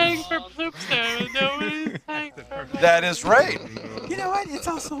 Everybody's saying for Bloopster, and nobody's saying for me. That is right. You know what? It's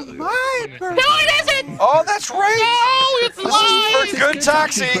also my birthday. No, it isn't! Oh, that's right. No, it's This live! is for Good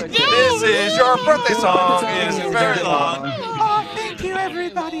Toxie. This is your birthday song. It isn't very long. Oh, thank you,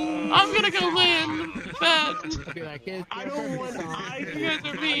 everybody. I'm gonna go lay in bed. I don't want. You guys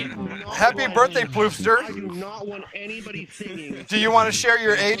are mean. Happy birthday, Ploofster. I do not want anybody singing. Do you want to share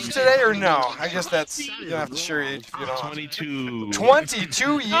your age today or no? I guess that's, you don't have to share your age if you don't. 22.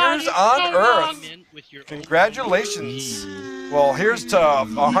 22 years on Earth. Congratulations. Well, here's to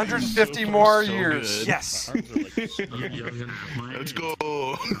 150 more years. Yes. Let's go.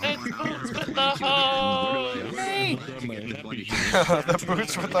 It's boots with the hose. The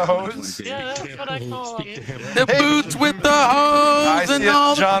boots with the hose? Yeah, that's what I call them. The boots with the hose I see and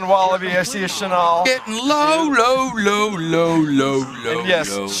all a John Wallaby. I see a Chanel. getting low, low, low, low, low, low. And yes,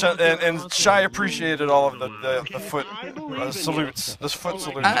 low. and Shy appreciated all of the foot salutes. Those foot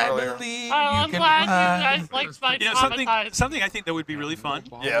salutes earlier. I'm glad you guys liked my You know, something I think that would be really fun.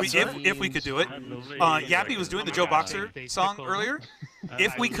 Yeah, if we could do it. Yappy was doing the Joe Boxer song earlier.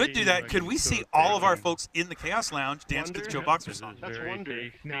 If we could do that, could we see all of our folks in the Chaos Lounge dance to the Joe Boxer song?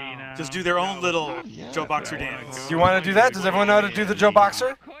 Just do their own little Joe Boxer dance. You want to do that? Does everyone know how to do the Joe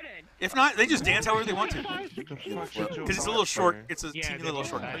Boxer? If not, they just dance however they want to. Because it's a little short. It's a teeny little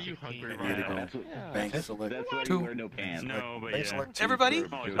short. Bank select That's why you two. wear no pants. No, but Everybody,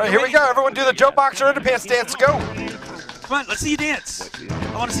 All right, here we go. Everyone do the Joe Boxer underpants dance. Go. come on, let's see you dance.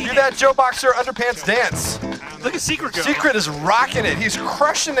 I want to see you Do dance. that Joe Boxer underpants dance. Look at Secret go. Secret is rocking it. He's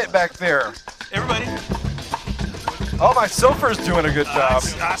crushing it back there. Everybody. Oh, my Silver's doing a good job.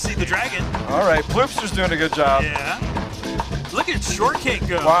 I see the dragon. All right, Ploopster's doing a good job. Yeah. Look at Shortcake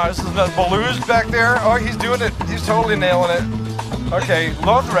go. Wow, this is the Baloo's back there. Oh, he's doing it. He's totally nailing it. Okay,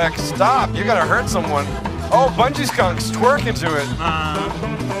 Lothrex, stop. You're gonna hurt someone. Oh, Bungee Skunk's twerking to it.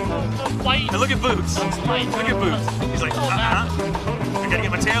 And look at Boots. Look at Boots. He's like, I gotta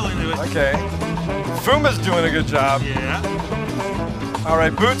get my tail into it. Okay. Fuma's doing a good job. Yeah. All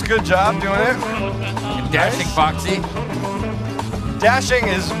right, Boots, good job doing it. Dashing Foxy. Dashing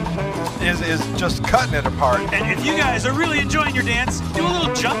is just cutting it apart. And if you guys are really enjoying your dance, do a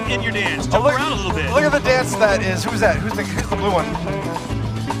little jump in your dance. Jump around a little bit. Look at the dance that is. Who's that? Who's the blue one?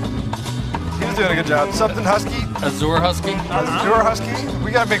 He was doing a good job. Something Husky. Azure Husky. Azure Husky.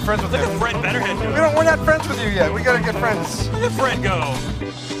 We gotta make friends with him. Look at Fred Betterhead go. We're not friends with you yet. We gotta get friends. Look at Fred go.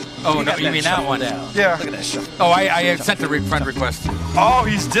 Oh, no, you mean that one? Yeah. Look at that shuffle. Oh, I sent a friend request. Oh,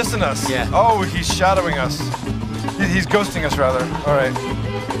 he's dissing us. Yeah. Oh, he's shadowing us. He's ghosting us, rather. All right.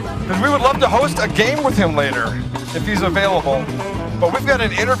 Because we would love to host a game with him later, if he's available. But we've got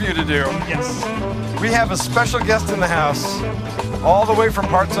an interview to do. Yes. We have a special guest in the house, all the way from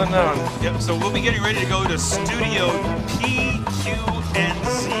parts unknown. Yep, so we'll be getting ready to go to Studio PQNC.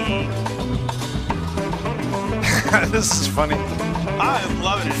 This is funny. I'm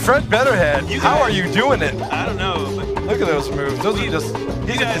loving it. Fred Betterhead, how are you doing it? I don't know, but Look at those moves. Those are just.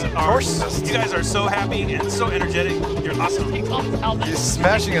 you guys are so happy and so energetic. You're awesome. He's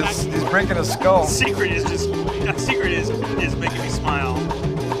smashing his. He's breaking his skull. Secret is making me smile.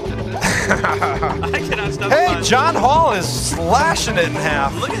 I cannot stop. Hey, John Hall is slashing it in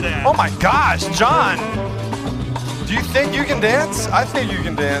half. Look at that. Oh my gosh, John. Do you think you can dance? I think you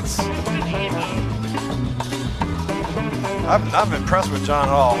can dance. I'm impressed with John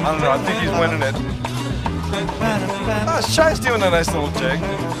Hall. I don't know. I think he's winning it. Oh, Shy's doing a nice little jig.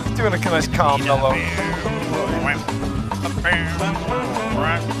 He's doing a nice calm mellow.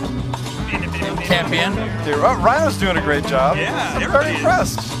 Champion. Okay, Rhino's doing a great job. Yeah, I'm very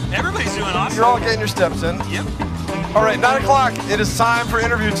impressed. Everybody's doing awesome. You're all getting your steps in. Yep. All right, 9 o'clock. It is time for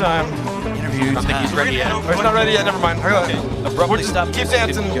interview time. I don't think he's ready yet. Oh, he's not ready yet. Never mind. Okay. Abruptly stop. Keep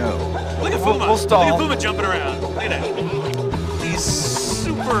dancing. Look at Fuma. We'll stall. Look at Fuma jumping around. Look at that. He's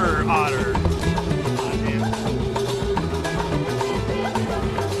super otter.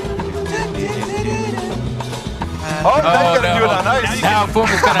 Oh, now you gotta do it on ice. Now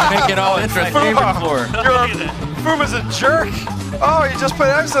Fuma's gonna make it all interesting. Fuma's a jerk. Oh, he just put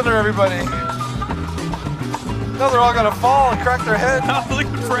X under everybody. Now they're all gonna fall and crack their head. Oh, look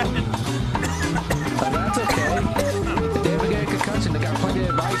at Fred. That's okay. If they ever get a concussion, they got plenty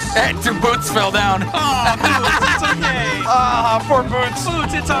of ice And 2 boots fell down. Oh, Boots, it's okay. Ah, poor Boots.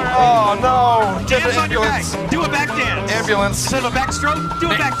 Boots, it's all right. Oh, no. Get Dance the on your back. ambulance. Do a back dance. Ambulance. Instead of a backstroke, do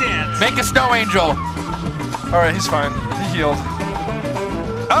a back dance. Make a snow angel. All right, he's fine. He healed.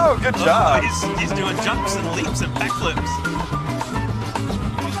 Oh, good job. He's doing jumps and leaps and backflips.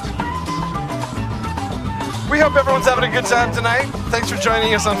 We hope everyone's having a good time tonight. Thanks for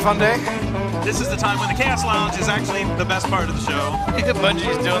joining us on Fun Day. This is the time when the Chaos Lounge is actually the best part of the show.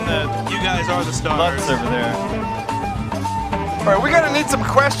 Bungie's doing the. You guys are the stars. Lutz over there. All right, we're gonna need some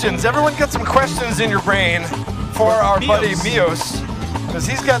questions. Everyone get some questions in your brain for our buddy Mios, because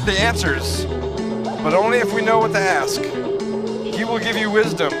he's got the answers, but only if we know what to ask. He will give you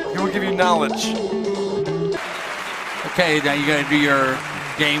wisdom. He will give you knowledge. Okay, now you gotta do your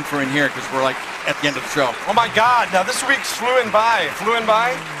game for in here because we're like at the end of the show. Oh my God! Now this week's flew by. Flew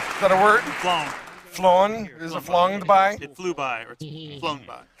by? Is that a word? Flown. Flown? Is it flown by? It flew by, or it's flown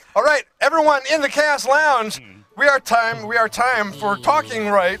by. All right, everyone in the Chaos Lounge, we are time for talking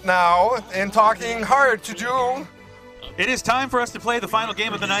right now and talking hard to do. It is time for us to play the final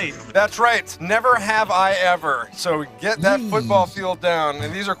game of the night. That's right. Never have I ever. So get that football field down.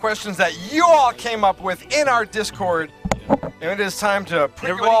 And these are questions that you all came up with in our Discord. And it is time to put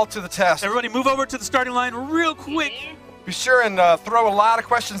you all to the test. Everybody move over to the starting line real quick. Be sure and throw a lot of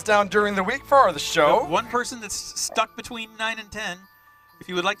questions down during the week for the show. One person that's stuck between 9 and 10. If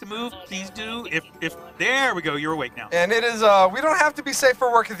you would like to move, please do. If there we go, you're awake now. And it is we don't have to be safe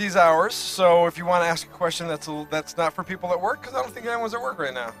for work at these hours. So if you want to ask a question that's not for people at work, because I don't think anyone's at work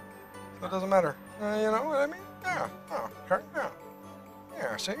right now, so it doesn't matter. You know what I mean? Yeah. Oh, okay. Yeah.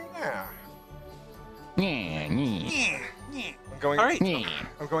 Yeah. See? Yeah. I'm going. All right.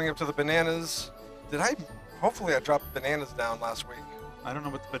 I'm going up to the bananas. Hopefully I dropped bananas down last week. I don't know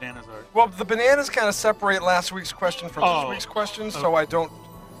what the bananas are. Well, the bananas kind of separate last week's question from this week's question, so I don't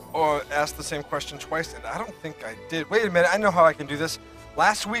ask the same question twice, and I don't think I did. Wait a minute, I know how I can do this.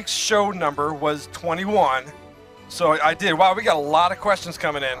 Last week's show number was 21, so I did. Wow, we got a lot of questions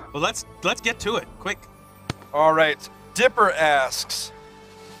coming in. Well, let's get to it, quick. All right, Dipper asks,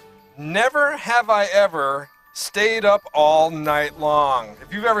 never have I ever stayed up all night long.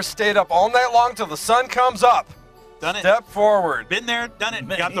 If you've ever stayed up all night long till the sun comes up, done it. Step forward. Been there, done it.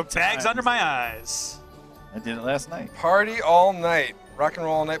 Got the tags under my eyes. I did it last night. Party all night. Rock and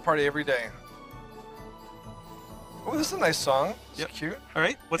roll all night, party every day. Oh, this is a nice song. It's cute. All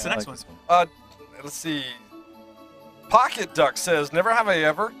right, what's the next one? Let's see. Pocket Duck says, never have I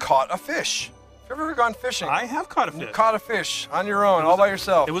ever caught a fish. Have you ever gone fishing? I have caught a fish. You caught a fish on your own, all by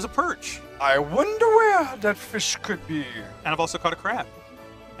yourself. It was a perch. I wonder where that fish could be. And I've also caught a crab.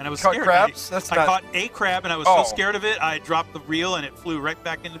 And I was Caught scared. crabs? I caught a crab, and I was so scared of it, I dropped the reel, and it flew right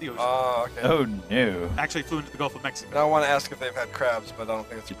back into the ocean. Oh, okay. Oh, no. Actually flew into the Gulf of Mexico. Now I want to ask if they've had crabs, but I don't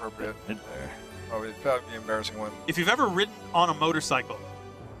think it's appropriate. Oh, it'd probably be an embarrassing one. If you've ever ridden on a motorcycle,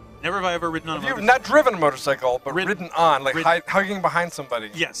 never have I ever ridden on a motorcycle. You've not driven a motorcycle, but ridden on, like hugging behind somebody.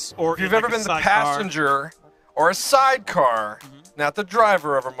 Yes. Or if you've ever been the passenger or a sidecar, not the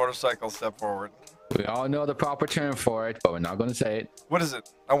driver of a motorcycle, step forward. We all know the proper term for it, but we're not going to say it. What is it?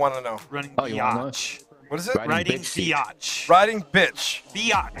 I want to know. Running you want to know? What is it? Riding biatch. Riding bitch.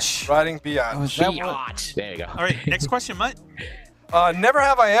 Biatch. Riding biatch. Biatch. There you go. All right, next question, Mutt. Never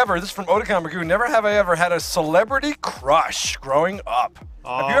have I ever, this is from Otakon Magoo, never have I ever had a celebrity crush growing up.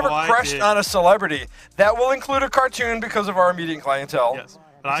 Have you ever crushed on a celebrity? That will include a cartoon because of our immediate clientele. Yes,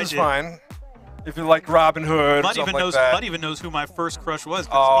 but this is fine. If you like Robin Hood, Mutt something like that. Mutt even knows who my first crush was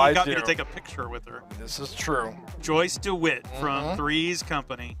because he got me to take a picture with her. This is true. Joyce DeWitt from Three's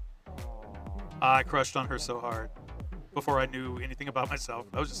Company. I crushed on her so hard before I knew anything about myself.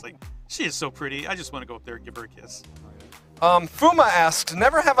 I was just like, she is so pretty. I just want to go up there and give her a kiss. Fuma asks,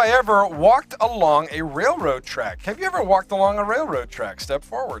 never have I ever walked along a railroad track. Have you ever walked along a railroad track? Step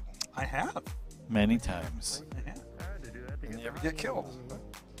forward. I have. Many times. I have. And you ever get killed?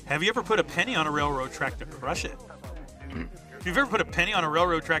 Have you ever put a penny on a railroad track to crush it? If you've ever put a penny on a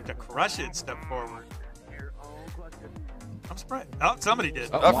railroad track to crush it, step forward. I'm surprised. Oh, somebody did.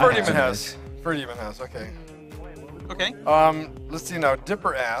 Furdemon has. Furdemon has, okay. Okay. Let's see now.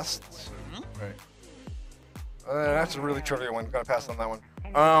 Dipper asks. Right. That's a really trivial one. Gotta pass on that one.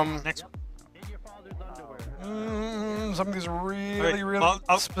 Next one. Some of these are really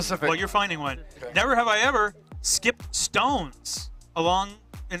specific. Well, you're finding one. Okay. Never have I ever skipped stones along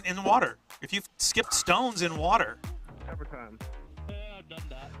in the water. If you've skipped stones in water.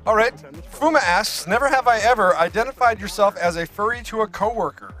 All right. Fuma asks, never have I ever identified yourself as a furry to a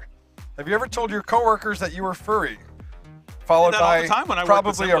coworker. Have you ever told your coworkers that you were furry? Followed by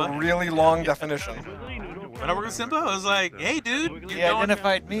probably a really long definition. When I worked with Simba, I was like, hey, dude. He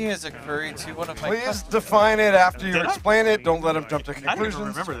identified me as a furry to one of my Please customers. define it after you explain it. Don't let him jump to I don't conclusions. even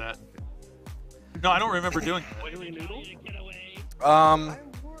remember that. No, I don't remember doing that.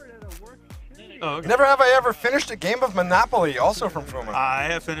 Oh, okay. Never have I ever finished a game of Monopoly, also from Fuma. I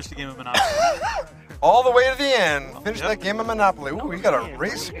have finished a game of Monopoly. All the way to the end. Finish that game of Monopoly. Ooh, we got a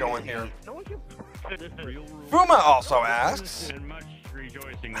race going here. Fuma also asks,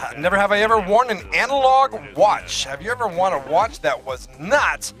 never have I ever worn an analog watch. Have you ever worn a watch that was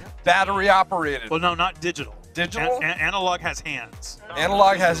not battery operated? Well, no, not digital. Digital? Analog has hands.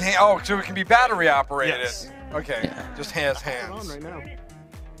 Analog has hands. Oh, so it can be battery operated. Yes. Okay, just has hands.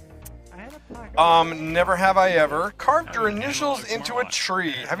 Never have I ever carved your initials into a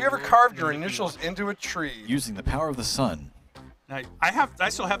tree. Have you ever carved your initials into a tree? Using the power of the sun. I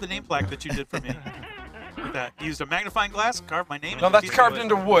still have the name plaque that you did for me. That used a magnifying glass, carved my name. No, that's carved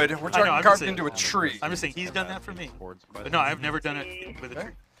into wood. We're I talking know, I'm carved just saying- into a tree. I'm just saying he's done that for me. But no, I've never done it with a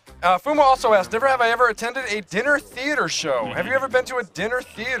tree. Fuma also asked, never have I ever attended a dinner theater show. Have you ever been to a dinner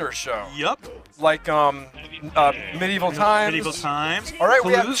theater show? Yup. Like Medieval Times? Medieval Times. All right,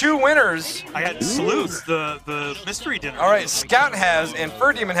 we have Sleuth. 2 winners. I had Sleuth, the mystery dinner. All right, Scout has and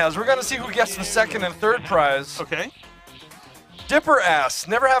Furdemon has. We're going to see who gets the second and third prize. Okay. Dipper asks,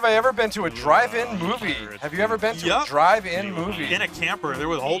 never have I ever been to a drive-in movie. Have you ever been to a drive-in movie? In a camper. There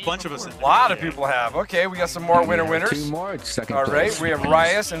was a whole bunch of us in there. A lot of people have. Okay, we got some more winners. 2 more, second All right, place. we have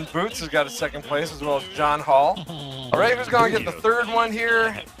Rias and Boots who's got a second place, as well as John Hall. All right, who's going to get the third one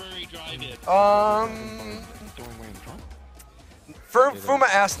here? Fuma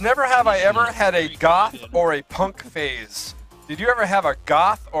asks, never have I ever had a goth or a punk phase. Did you ever have a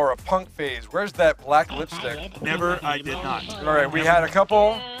goth or a punk phase? Where's that black lipstick? Never, I did not. All right, we had a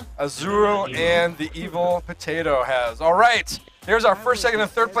couple. Azuro and the Evil Potato has. All right, here's our first, second, and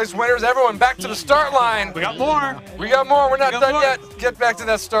third place winners. Everyone back to the start line. We got more. We got more. We're not done yet. Get back to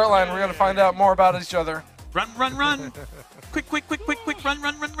that start line. We're going to find out more about each other. Run, run, run. Quick, quick, quick, quick, quick. Run,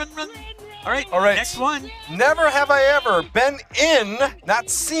 run, run, run, run. All right, next one. Never have I ever been in, not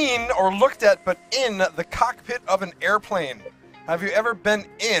seen or looked at, but in the cockpit of an airplane. Have you ever been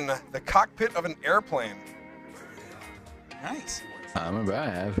in the cockpit of an airplane? Nice. I remember I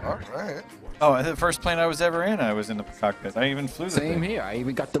have. All right. Oh, the first plane I was ever in, I was in the cockpit. I even flew the Same thing. here. I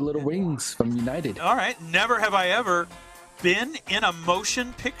even got the little wings from United. All right, never have I ever been in a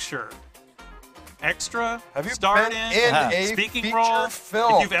motion picture. Extra, have you starred been in a speaking feature role.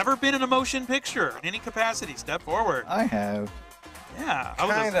 film? If you've ever been in a motion picture in any capacity, step forward. I have. Yeah,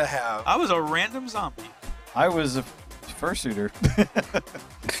 Kinda have. I was a random zombie. I was a fursuiter.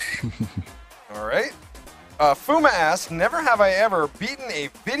 All right. Fuma asks, never have I ever beaten a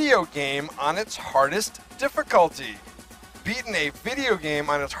video game on its hardest difficulty. Beaten a video game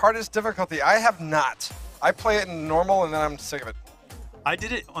on its hardest difficulty. I have not. I play it in normal and then I'm sick of it. I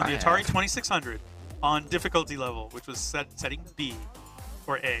did it on the Atari 2600 on difficulty level, which was setting B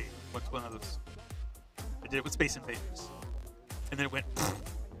or A. What's one of those? I did it with Space Invaders. And then it went.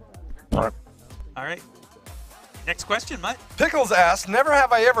 All right. Next question, Mutt. Pickles asks, never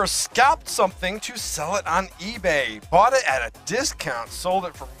have I ever scalped something to sell it on eBay. Bought it at a discount, sold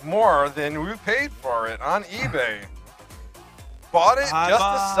it for more than we paid for it on eBay. Bought it just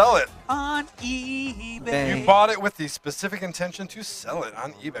to sell it. On eBay. You bought it with the specific intention to sell it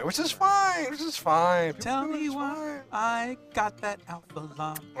on eBay, which is fine. Which is fine. Tell me why I got that alpha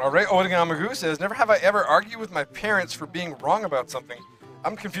llama. All right, Odagamagu says, never have I ever argued with my parents for being wrong about something.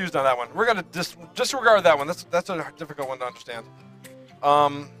 I'm confused on that one. We're gonna disregard that one. That's a difficult one to understand.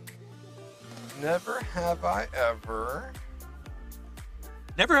 Never have I ever.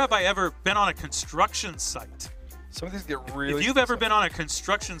 Never have I ever been on a construction site. Some of these get really. If you've ever been on a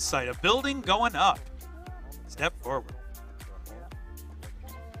construction site, a building going up, step forward.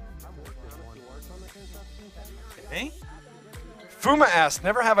 Okay. Fuma asks,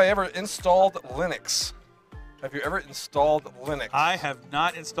 never have I ever installed Linux. Have you ever installed Linux? I have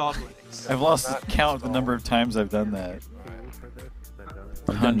not installed Linux. I've lost count of the number of times I've done that.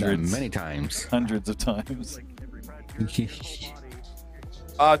 I've done that many times. Hundreds of times.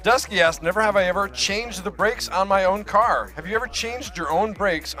 Dusky asks, never have I ever changed the brakes on my own car. Have you ever changed your own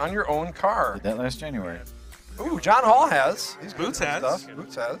brakes on your own car? Did that last January. Ooh, John Hall has. He's Boots good at has. Stuff.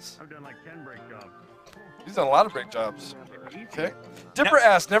 Boots has. I've done like 10 brake jobs. He's done a lot of brake jobs. Okay. Dipper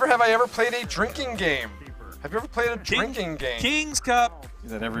asks, never have I ever played a drinking game. Have you ever played a drinking game? King's Cup. Do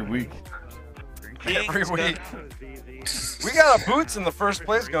that every week. Every week. We got a Boots in the first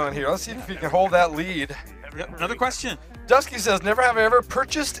place going here. Let's see if we can hold that lead. Yep, another question. Dusky says, never have I ever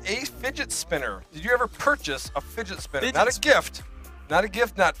purchased a fidget spinner. Did you ever purchase a fidget spinner? Not a gift. Not a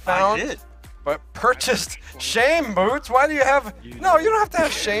gift, not found. I did. but purchased. Shame, Boots. Why do you have? No, you don't have to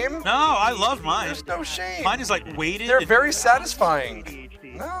have shame. No, I love mine. There's no shame. Mine is like weighted. They're very satisfying.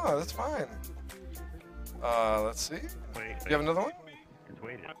 No, that's fine. Let's see. You have another one?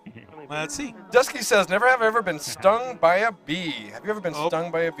 Let's see. Dusky says, never have I ever been stung by a bee. Have you ever been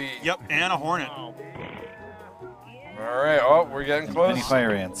stung by a bee? Yep, and a hornet. All right. Oh, we're getting close. Many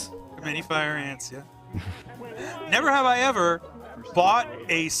fire ants. Many fire ants, yeah. Never have I ever bought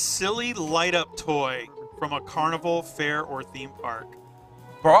a silly light-up toy from a carnival, fair, or theme park.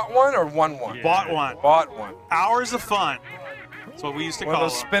 Bought one or won one? Yeah. Bought one. Bought one. Hours of fun. That's what we used to One call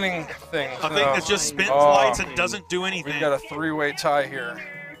of those them. spinning things. A thing that just spins lights and doesn't do anything. We got a three-way tie here.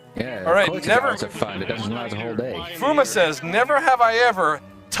 Yeah. All right, of course never. Hours of fun. It doesn't last a whole day. Fuma says, never have I ever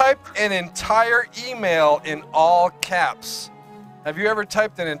typed an entire email in all caps. Have you ever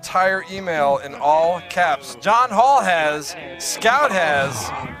typed an entire email in all caps? John Hall has. Scout has.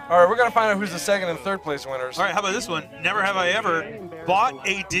 All right, we're going to find out who's the second and third place winners. All right, how about this one? Never have I ever bought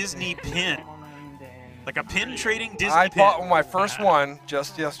a Disney pin. Like a pin trading Disney I pin. bought my first one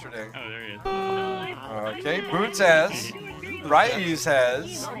just yesterday. Oh, there he is. Okay, Boots has. Raiz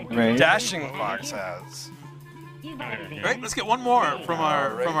has. Right. Dashing Fox has. All right, let's get one more from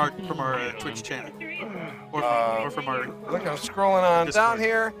our Twitch channel, or from our. Look, I'm scrolling on down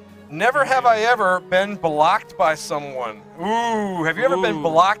here. Never have I ever been blocked by someone. Ooh, have you ever been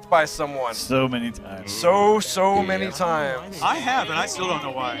blocked by someone? So many times. So many times. I have, and I still don't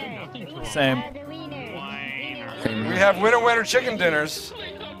know why. Same. We have winner chicken dinners.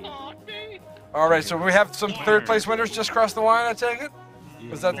 All right, so we have some third place winners just crossed the line, I take it?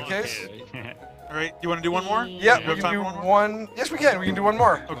 Was that the case? All right, you want to do one more? Yeah, You we have can time do for one more? one. Yes, we can. We can do one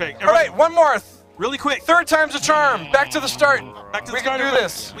more. Okay. All right, one more. Really quick. Third time's a charm. Back to the start. Back to the We start, can do everybody.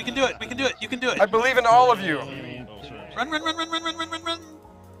 this. We can do it. We can do it. You can do it. I believe in all of you. Run.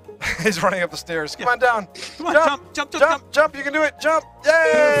 He's running up the stairs. Come on down. Come on, jump. Jump. You can do it. Jump.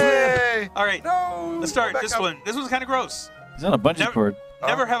 Yay! All right. No. Let's start Back this up. one. This one's kind of gross. He's on a bungee cord.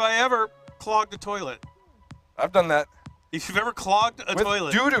 Never have I ever clogged a toilet. I've done that. If you've ever clogged a With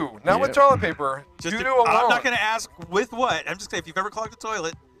toilet. doo-doo, not with toilet paper. Just Doo-doo alone. I'm not going to ask with what. I'm just saying if you've ever clogged a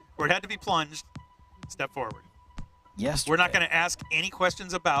toilet where it had to be plunged, step forward. Yes. We're not going to ask any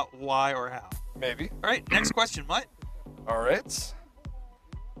questions about why or how. Maybe. All right, next question. What? All right.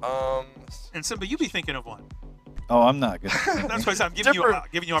 And Simba, you be thinking of one. Oh, I'm not good. That's why I'm giving you Dipper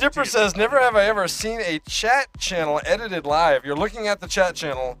opportunity. says, never have I ever seen a chat channel edited live. You're looking at the chat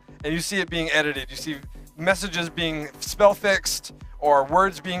channel and you see it being edited. You see messages being spell fixed or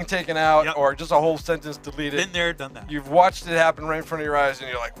words being taken out or just a whole sentence deleted. Been there, done that. You've watched it happen right in front of your eyes and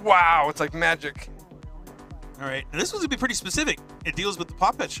you're like, wow, it's like magic. All right, and this one's going to be pretty specific. It deals with the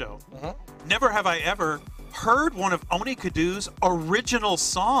Pop Pet Show. Mm-hmm. Never have I ever heard one of Oni Kadu's original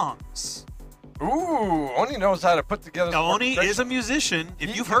songs. Ooh, Oni knows how to put together. Now, Oni is a musician.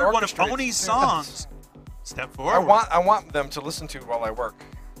 If He you've can heard one of orchestrate Oni's things. songs, step forward. I want them to listen to while I work.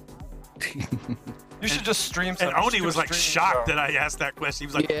 You should just stream some. And Oni was like shocked that I asked that question.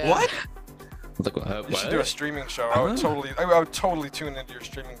 He was like, "What?" You should do a streaming show. I would totally tune into your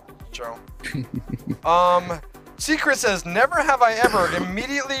streaming show. Secret says, never have I ever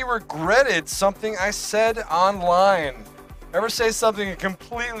immediately regretted something I said online. Ever say something and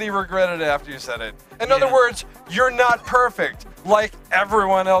completely regretted it after you said it. In other words, you're not perfect like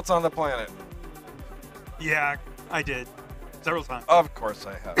everyone else on the planet. Yeah, I did. Several times. Of course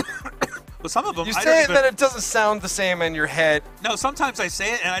I have. Well, some of them You I say don't it, even... then it doesn't sound the same in your head. No, sometimes I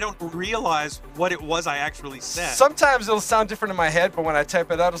say it and I don't realize what it was I actually said. Sometimes it'll sound different in my head, but when I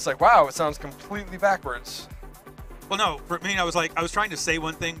type it out, it's like, wow, it sounds completely backwards. Well, no, for me, I was trying to say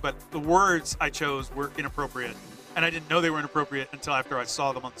one thing, but the words I chose were inappropriate. And I didn't know they were inappropriate until after I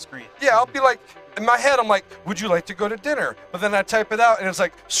saw them on the screen. Yeah, I'll be like, in my head, I'm like, would you like to go to dinner? But then I type it out, and it's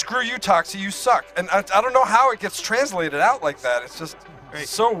like, screw you, Toxie, you suck. And I don't know how it gets translated out like that. It's just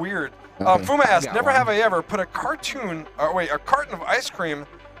so weird. Okay, Fuma I asks, got never one. have I ever put a carton of ice cream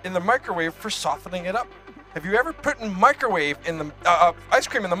in the microwave for softening it up. Have you ever put ice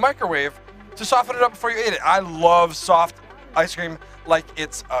cream in the microwave to soften it up before you ate it? I love soft ice cream like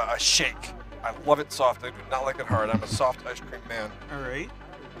it's a shake. I love it soft. I do not like it hard. I'm a soft ice cream man. All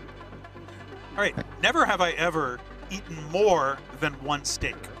right. Never have I ever eaten more than one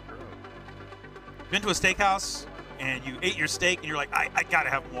steak. Been to a steakhouse and you ate your steak and you're like, I gotta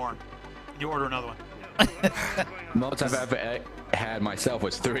have more. And you order another one. Most I've ever had myself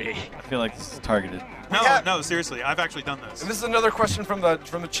was 3. I feel like this is targeted. No, seriously, I've actually done this. And this is another question from the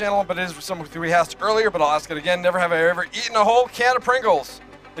channel, but it is something we asked earlier, but I'll ask it again. Never have I ever eaten a whole can of Pringles.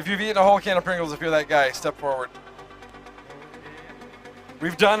 If you've eaten a whole can of Pringles, if you're that guy, step forward.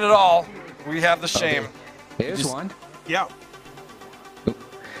 We've done it all. We have the shame. Here's one. Yeah.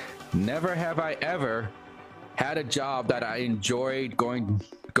 Never have I ever had a job that I enjoyed going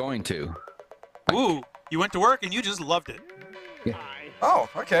to. Ooh, you went to work and you just loved it. Yeah. Oh,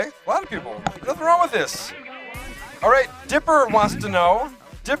 okay. A lot of people. Nothing wrong with this. All right, Dipper wants to know.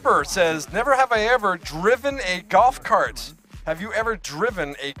 Dipper says, never have I ever driven a golf cart. Have you ever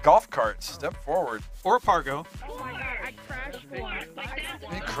driven a golf cart? Step forward. Or a Pargo.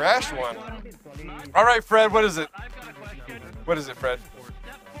 He crashed one. All right, Fred, what is it? What is it, Fred?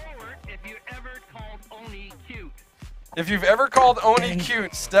 If you've ever called Oni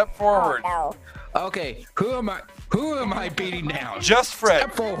cute, step forward. Okay, who am I beating now? Just Fred.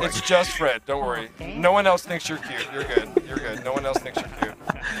 Step forward. It's just Fred. Don't worry. No one else thinks you're cute. You're good. You're good. No one else thinks you're cute.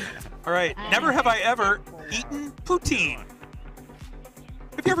 All right. Never have I ever eaten poutine.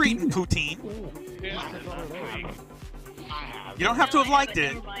 Have you ever eaten poutine? You don't have to have liked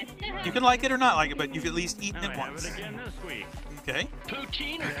it. You can like it or not like it, but you've at least eaten it once. Okay.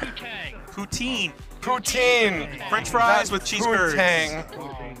 Poutine or poutine? Poutine. Poutine. French fries with cheese curds.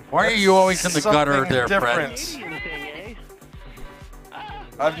 Why are you always in the gutter Something there, different. Fred?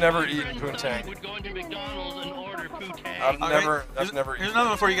 I've never eaten poutine. Would go into McDonald's and order poutine. I've never Here's eaten. another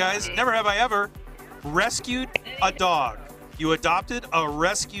one for you guys. Never have I ever rescued a dog. You adopted a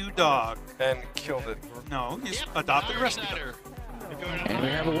rescue dog. And killed it. No, you just adopted a rescue dog. And we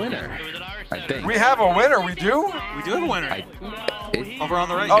have a winner, I think. We have a winner. We do? We do have a winner. Over on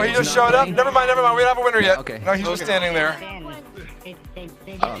the right. Oh, he just showed up? Never mind, never mind. We don't have a winner yet. Okay. No, he's just standing there.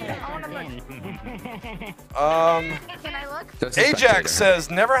 Ajax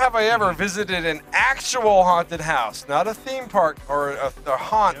says, never have I ever visited an actual haunted house. Not a theme park or a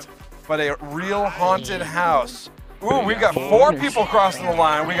haunt, but a real haunted house. Ooh, we got 4 people crossing the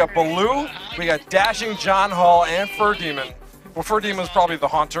line. We got Baloo, we got Dashing John Hall, and Furdemon. Well, Furdemon's probably the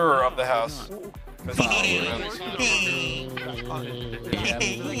haunter of the house.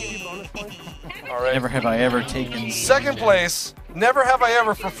 All right. Never have I ever taken. Second place, never have I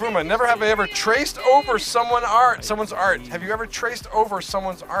ever for Fuma. Never have I ever traced over someone's art. Have you ever traced over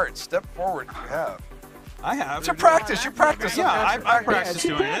someone's art? Step forward if you have. I have. It's your practice. You practice. Yeah, I practice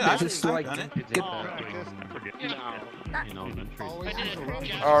doing it. I've done it.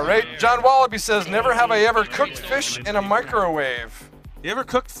 All right. John Wallaby says, never have I ever cooked fish in a microwave. You ever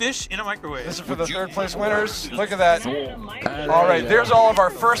cooked fish in a microwave? This is for the third place winners. Look at that. All right, there's all of our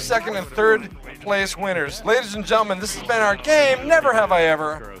first, second, and third place winners. Ladies and gentlemen, this has been our game. Never have I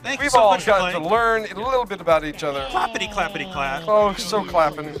ever. Thank We've you so all much for gotten to playing. learn a little bit about each other. Clappity, clappity, clap. Oh, so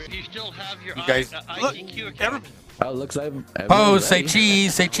clapping. You guys. Look, Oh, looks like Pose, say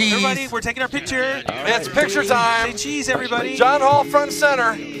cheese, say cheese. everybody, we're taking our picture. It's picture time. Say cheese, everybody. John Hall, front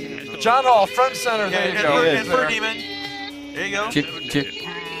center. John Hall, front center. There you go. And Furdemon. There you go. Chick, chick,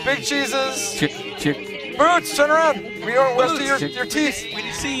 Big cheeses. chick, chick. Boots, turn around. We don't want to see your teeth. We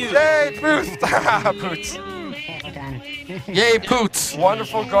need to see you. Yay, Boots. Boots. Yay, poots.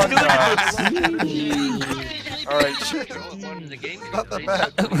 Wonderful gun jobs. All right. Not that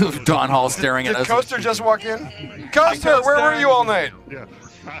bad. Don Hall staring at Did us. Coaster just walk in? Coaster, where were you all night? Yeah.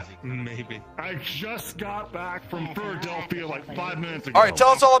 Maybe. I just got back from Philadelphia like 5 minutes ago. All right, tell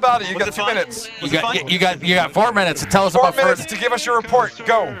us all about it. You Was got it 2 fun? minutes. You got 4 minutes to tell us 4 about minutes first. to give us your report.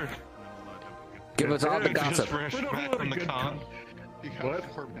 Go. Give us all the gossip. Fresh back from the con. What?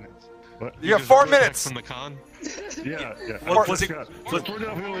 What? You got 4 minutes. From the con? Yeah. What was it?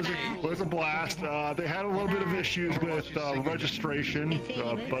 Philadelphia was a blast. They had a little bit of issues with registration,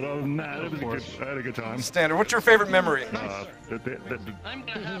 but other than that, it was I had a good time. Standard. What's your favorite memory?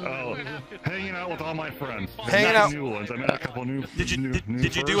 Hanging out with all my friends. Hanging out. New ones. I met a couple new. Did you do a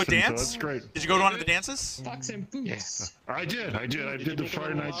persons, so dance? that's great. Did you go to one of the dances? I did. I did the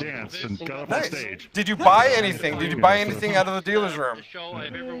Friday night dance and got up on Nice. stage. Did you buy anything? Did you buy anything out of the dealer's room? Yeah,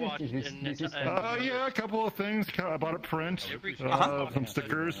 a couple of things. I bought a print, some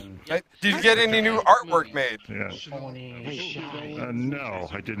stickers. Right. Did you get any new artwork made? Yeah. No,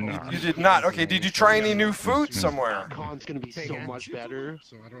 I did not. You did not. Okay. Did you try any new food somewhere? Con's gonna be so much better.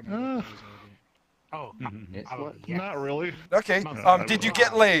 Not really. Okay. Did you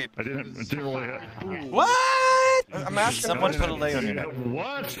get laid? I didn't really. What? I'm asking. Someone put a lay on your neck.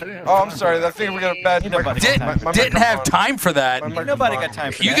 What? Oh, I'm sorry. I think we got a bad. Didn't have time for that. Nobody got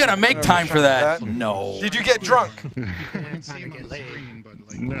time for You that. gotta make time for that. No. Did you get drunk?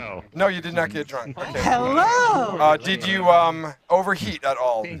 No. No, you did not get drunk. Okay. Hello. Did you overheat at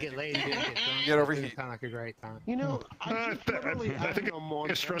all? Get overheat. You know, I think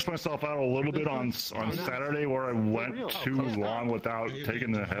I stressed myself out a little bit on Saturday where I went too long without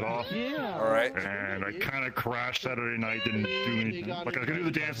taking the head off. Yeah. All right. And I kind of crashed Saturday night, didn't do anything. Like I could do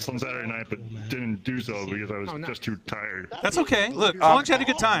the dances on Saturday night, but didn't do so because I was just too tired. That's okay. Look, as long as you had a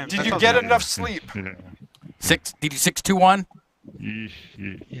good time. Did you get enough sleep? Yeah. Did you 621?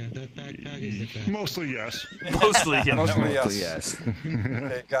 Mostly yes. Mostly yes. Mostly yes.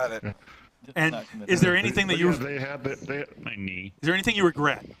 Okay, got it. And is there anything that you? They had my knee. Is there anything you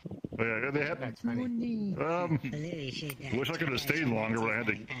regret? Yeah, they had. Wish I could have stayed longer, but I had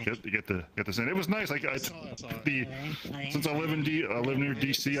to get this in. It was nice. Since I live in near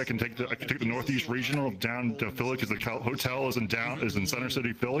DC, I can take the Northeast Regional down to Philly because the hotel is in Center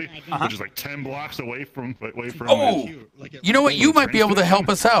City, Philly, which is like 10 blocks away from. Oh, you know what? You might be able to help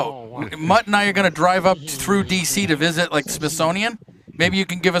us out. Mutt and I are going to drive up through DC to visit like Smithsonian. Maybe you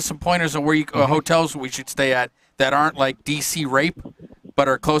can give us some pointers on where hotels we should stay at that aren't like DC rape, but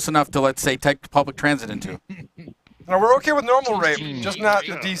are close enough to, let's say, take public transit into. No, we're okay with normal rape, just not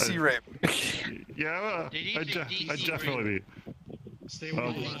the DC rape. Yeah, I definitely be.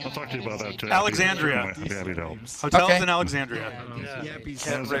 I'll talk to you about that too. Alexandria. Happy to help. Hotels in Alexandria.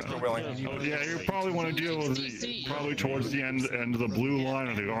 Can't rape the willing. Yeah, you probably want to deal with probably towards the end of the blue line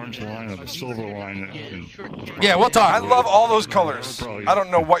or the orange line or the silver line. Yeah, we'll talk. I love all those colors. I don't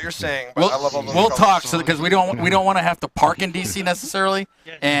know what you're saying, but I love all those colors. We'll talk because we don't want to have to park in DC necessarily,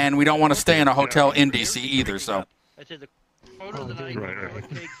 and we don't want to stay in a hotel in DC either. So.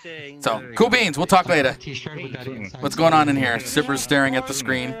 So, cool beans. We'll talk later. What's going on in here? Sibber's staring at the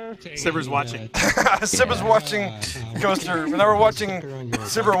screen. Sibber's watching. Sibber's watching Coaster. Now we're watching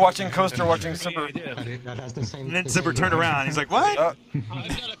Sibber watching Coaster watching Sibber. And then Sibber turned around. He's like, what?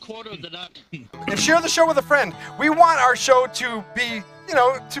 And share the show with a friend. We want our show to be,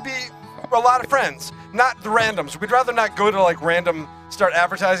 a lot of friends, not the randoms. We'd rather not go to like random start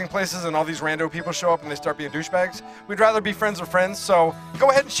advertising places and all these rando people show up and they start being douchebags. We'd rather be friends with friends. So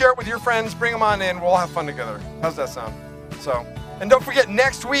go ahead and share it with your friends. Bring them on in. We'll have fun together. How's that sound? And don't forget,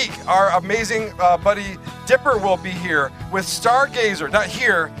 next week, our amazing buddy Dipper will be here with Stargazer. Not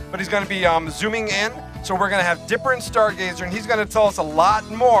here, but he's going to be zooming in. So we're going to have Dipper and Stargazer, and he's going to tell us a lot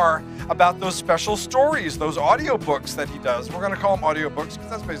more about those special stories, those audiobooks that he does. We're going to call them audiobooks because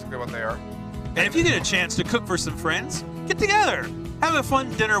that's basically what they are. And if you get a chance to cook for some friends, get together. Have a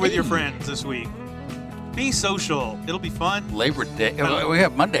fun dinner with your friends this week. Be social. It'll be fun. Labor Day. We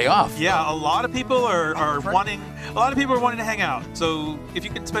have Monday off. Yeah, a lot of people are wanting to hang out. So if you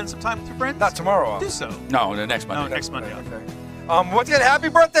can spend some time with your friends, not tomorrow, do so. No, the next Monday. No, next Monday. Okay. Once again, happy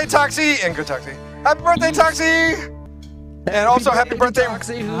birthday, Toxie, and good Toxie. Happy birthday, Toxie, and also happy birthday,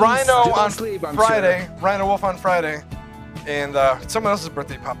 Rhino on Friday. Rhino Wolf on Friday. And someone else's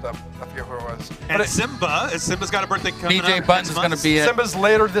birthday popped up. I forget who it was. And Simba's got a birthday coming up. BJ Buttons is going to be at Simba's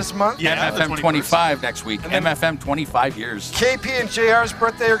later this month. Yeah, MFM 25 next week. MFM 25 years. KP and JR's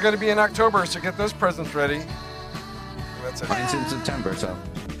birthday are going to be in October, so get those presents ready. And that's it. Mine's in September, so.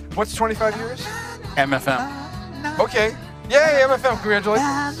 What's 25 years? MFM. Okay. Yay, MFM.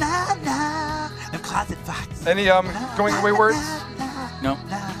 Congratulations. The Closet Fox. Any going away words? No.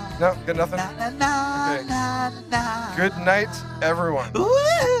 No, got nothing? Okay. Good night, everyone.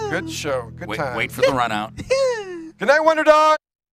 Good show. Good time. Wait for the run out. Good night, Wonder Dog.